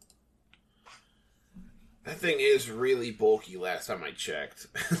Celesteela. That thing is really bulky last time I checked.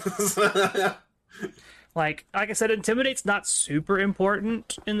 Like I said, Intimidate's not super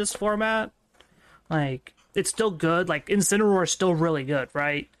important in this format. Like, it's still good. Like, Incineroar is still really good,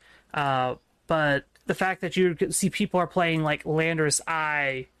 right? But the fact that you see people are playing, like, Landorus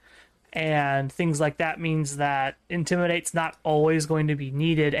Eye and things like that means that Intimidate's not always going to be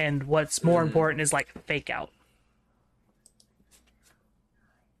needed, and what's more important is, like, Fake Out.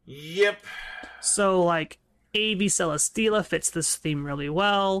 Yep. So, like, AV Celesteela fits this theme really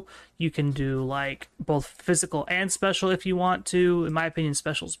well. You can do, like, both physical and special if you want to. In my opinion,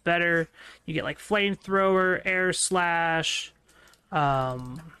 special's better. You get, like, Flamethrower, Air Slash.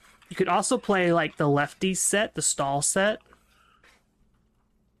 You could also play, like, the Lefty set, the Stall set.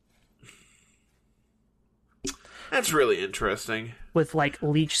 That's really interesting. With, like,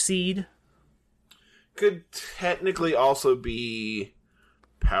 Leech Seed. Could technically also be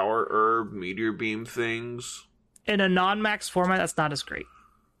Power Herb, Meteor Beam things. In a non-max format, that's not as great.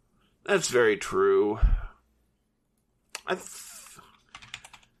 That's very true. I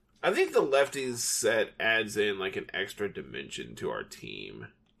think the Lefties set adds in like an extra dimension to our team.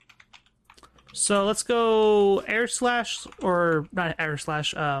 So let's go Air Slash, or not Air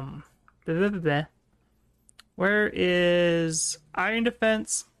Slash, Where is Iron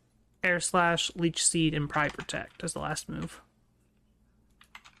Defense, Air Slash, Leech Seed, and Pride Protect as the last move?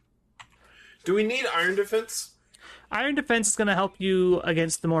 Do we need Iron Defense? Iron Defense is going to help you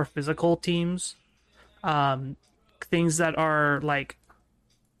against the more physical teams. Things that are like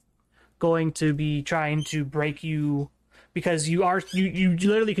going to be trying to break you, because you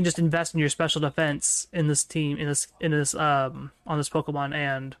literally can just invest in your special defense in this team, on this Pokemon,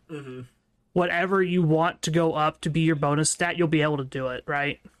 and whatever you want to go up to be your bonus stat, you'll be able to do it,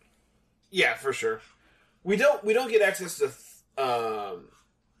 right? Yeah, for sure. We don't get access to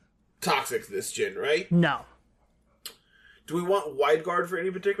Toxic this gen, right? No, Do we want Wide Guard for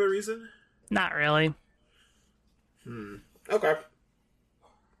any particular reason? not really. Okay.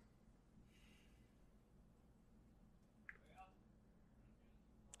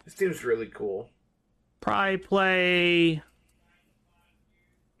 This team's really cool. Probably play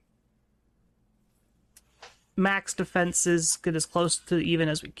max defenses, get as close to even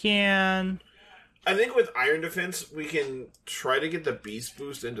as we can. I think with Iron Defense, we can try to get the Beast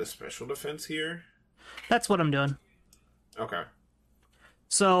Boost into Special Defense here. That's what I'm doing. Okay.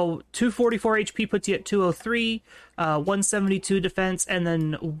 So 244 HP puts you at 203, 172 defense, and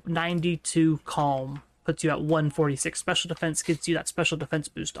then 92 calm puts you at 146. Special defense gives you that special defense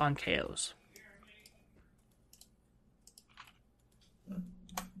boost on KOs.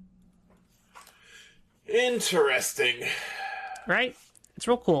 Interesting. Right? It's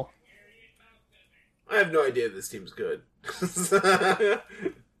real cool. I have no idea this team's good.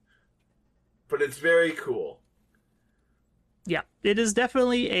 But it's very cool. Yeah, it is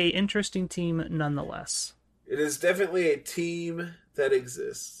definitely a interesting team nonetheless. It is definitely a team that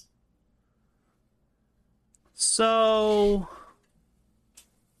exists. So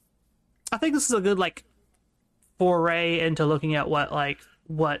I think this is a good like foray into looking at what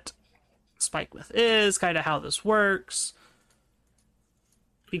Spikemouth is, kind of how this works.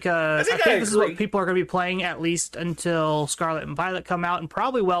 Because I think this is what people are going to be playing at least until Scarlet and Violet come out, and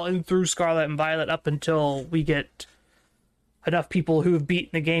probably well in through Scarlet and Violet up until we get enough people who have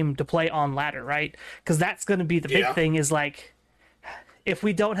beaten the game to play on ladder, right? Because that's going to be the big thing, is like, if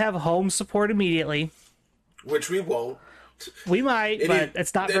we don't have home support immediately, which we won't. we might, but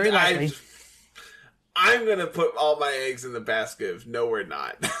it's not very likely. I'm gonna put all my eggs in the basket of no, we're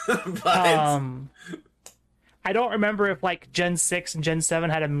not. But Um, I don't remember if like Gen 6 and Gen 7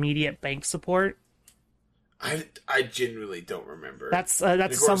 had immediate bank support. I genuinely don't remember. That's And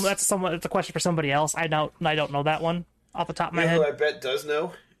of course, that's a question for somebody else. I don't know that one off the top of my you know head. who I bet does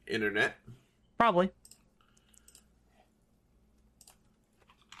know? Internet. Probably.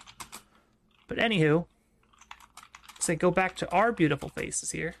 But anywho, so go back to our beautiful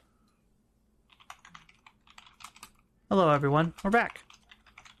faces here. Hello everyone, we're back.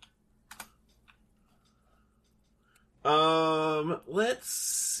 Let's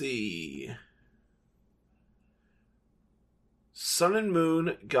see. Sun and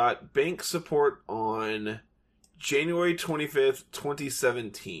Moon got bank support on January 25th,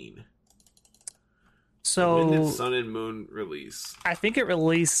 2017. So when did Sun and Moon release? I think it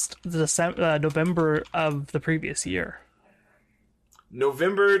released November of the previous year.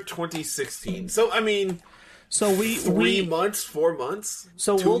 November 2016. So I mean, so 3 months, 4 months.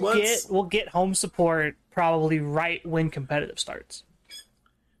 So 2 months? we'll get home support probably right when competitive starts.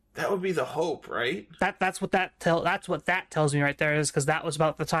 That would be the hope, right? That's what that tells me right there, is because that was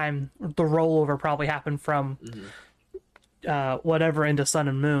about the time the rollover probably happened from whatever into Sun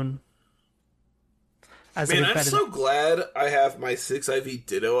and Moon. Man, I'm so glad I have my 6IV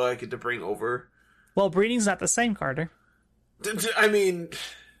Ditto I get to bring over. Well, breeding's not the same, Carter. I mean,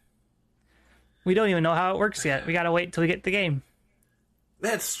 we don't even know how it works yet. We gotta wait until we get the game.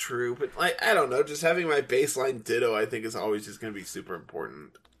 That's true, but like, I don't know. Just having my baseline Ditto, I think, is always just going to be super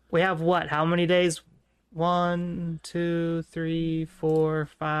important. We have what? How many days? 1, 2, 3, 4,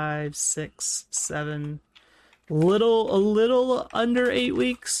 5, 6, 7. A little under 8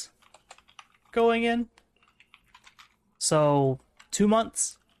 weeks going in. So 2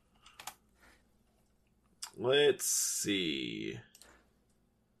 months. Let's see.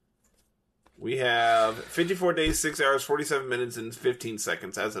 We have 54 days, 6 hours, 47 minutes, and 15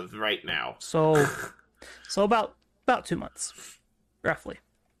 seconds as of right now. So about 2 months, roughly.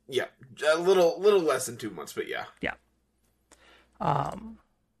 Yeah, a little less than 2 months, but yeah. Yeah.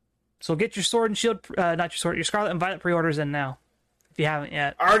 So get your Sword and Shield, not your Sword, your Scarlet and Violet pre-orders in now, if you haven't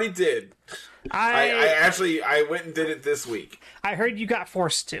yet. I already did. I went and did it this week. I heard you got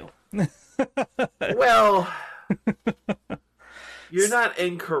forced to. Well, you're not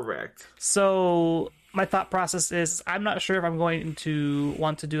incorrect. So my thought process is I'm not sure if I'm going to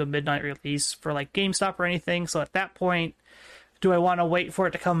want to do a midnight release for like GameStop or anything. So at that point, do I want to wait for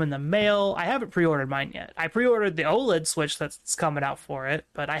it to come in the mail? I haven't pre-ordered mine yet. I pre-ordered the OLED Switch that's coming out for it,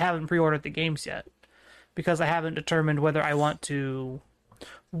 but I haven't pre-ordered the games yet because I haven't determined whether I want to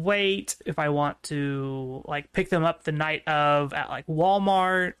wait, if I want to like pick them up the night of at like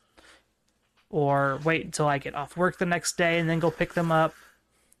Walmart, or wait until I get off work the next day and then go pick them up.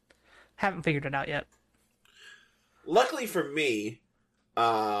 Haven't figured it out yet. Luckily for me,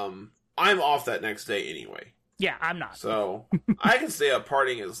 I'm off that next day anyway. Yeah, I'm not. So I can stay up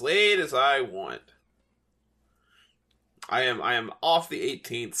partying as late as I want. I am off the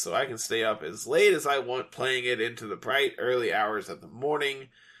 18th, so I can stay up as late as I want, playing it into the bright early hours of the morning.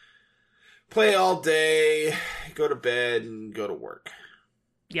 Play all day, go to bed, and go to work.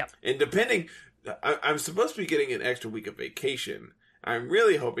 Yep. And depending, I'm supposed to be getting an extra week of vacation. I'm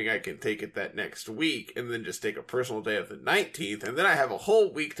really hoping I can take it that next week and then just take a personal day of the 19th, and then I have a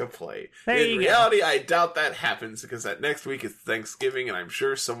whole week to play. In reality, I doubt that happens because that next week is Thanksgiving, and I'm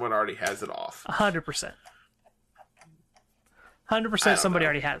sure someone already has it off. 100%. 100% somebody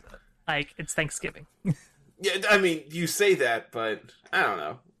already has it. Like, it's Thanksgiving. Yeah, I mean, you say that, but I don't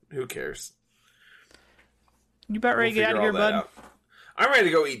know. Who cares? You about ready to get out of here, bud? Out. I'm ready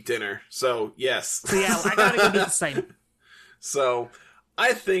to go eat dinner, so yes. So yeah, I gotta go do the same. So,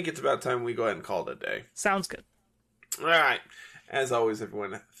 I think it's about time we go ahead and call it a day. Sounds good. All right. As always,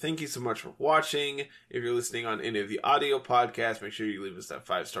 everyone, thank you so much for watching. If you're listening on any of the audio podcasts, make sure you leave us that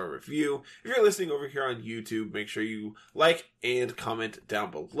 5-star review. If you're listening over here on YouTube, make sure you like and comment down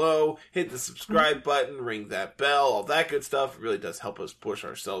below. Hit the subscribe button, ring that bell, all that good stuff. It really does help us push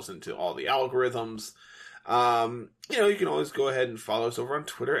ourselves into all the algorithms. You can always go ahead and follow us over on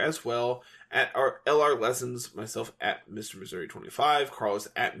Twitter as well at our LR Lessons, myself at Mr. Missouri 25, Carl is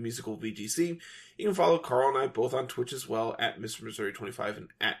at Musical VGC. You can follow Carl and I both on Twitch as well at Mr. Missouri 25 and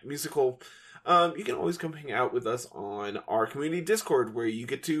at Musical. You can always come hang out with us on our community Discord, where you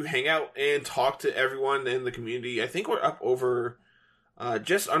get to hang out and talk to everyone in the community. I think we're up over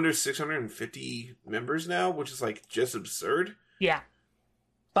just under 650 members now, which is like just absurd. Yeah.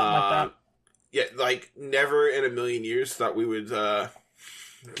 Something like that. Yeah, like never in a million years thought we would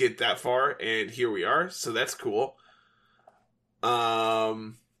get that far, and here we are. So that's cool.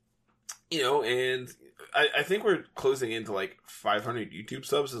 You know, and I think we're closing into like 500 YouTube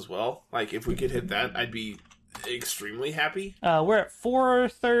subs as well. Like, if we could hit that, I'd be extremely happy. We're at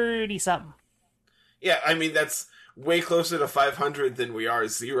 430 something. Yeah, I mean, that's way closer to 500 than we are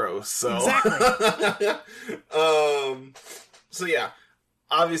 0, so... Exactly. So yeah,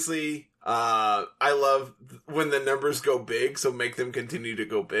 obviously, I love when the numbers go big, so make them continue to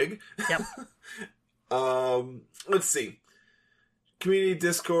go big. Yep. Let's see. Community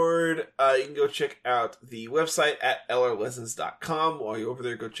Discord, you can go check out the website at lrlessons.com. While you're over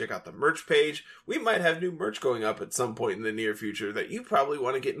there, go check out the merch page. We might have new merch going up at some point in the near future that you probably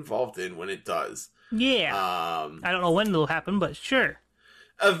want to get involved in when it does. Yeah. I don't know when it'll happen, but sure.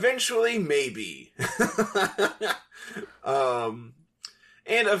 Eventually, maybe.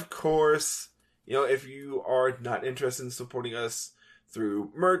 And of course, you know, if you are not interested in supporting us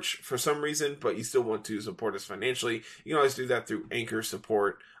through merch for some reason, but you still want to support us financially, you can always do that through Anchor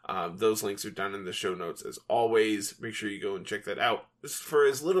support. Those links are down in the show notes as always. Make sure you go and check that out. For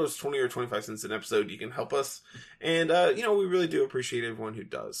as little as 20 or 25 cents an episode, you can help us. And, you know, we really do appreciate everyone who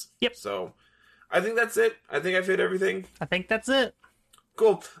does. Yep. So, I think that's it. I think I've hit everything. I think that's it.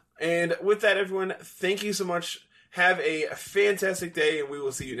 Cool. And with that, everyone, thank you so much. Have a fantastic day, and we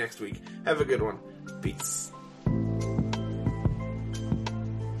will see you next week. Have a good one. Peace.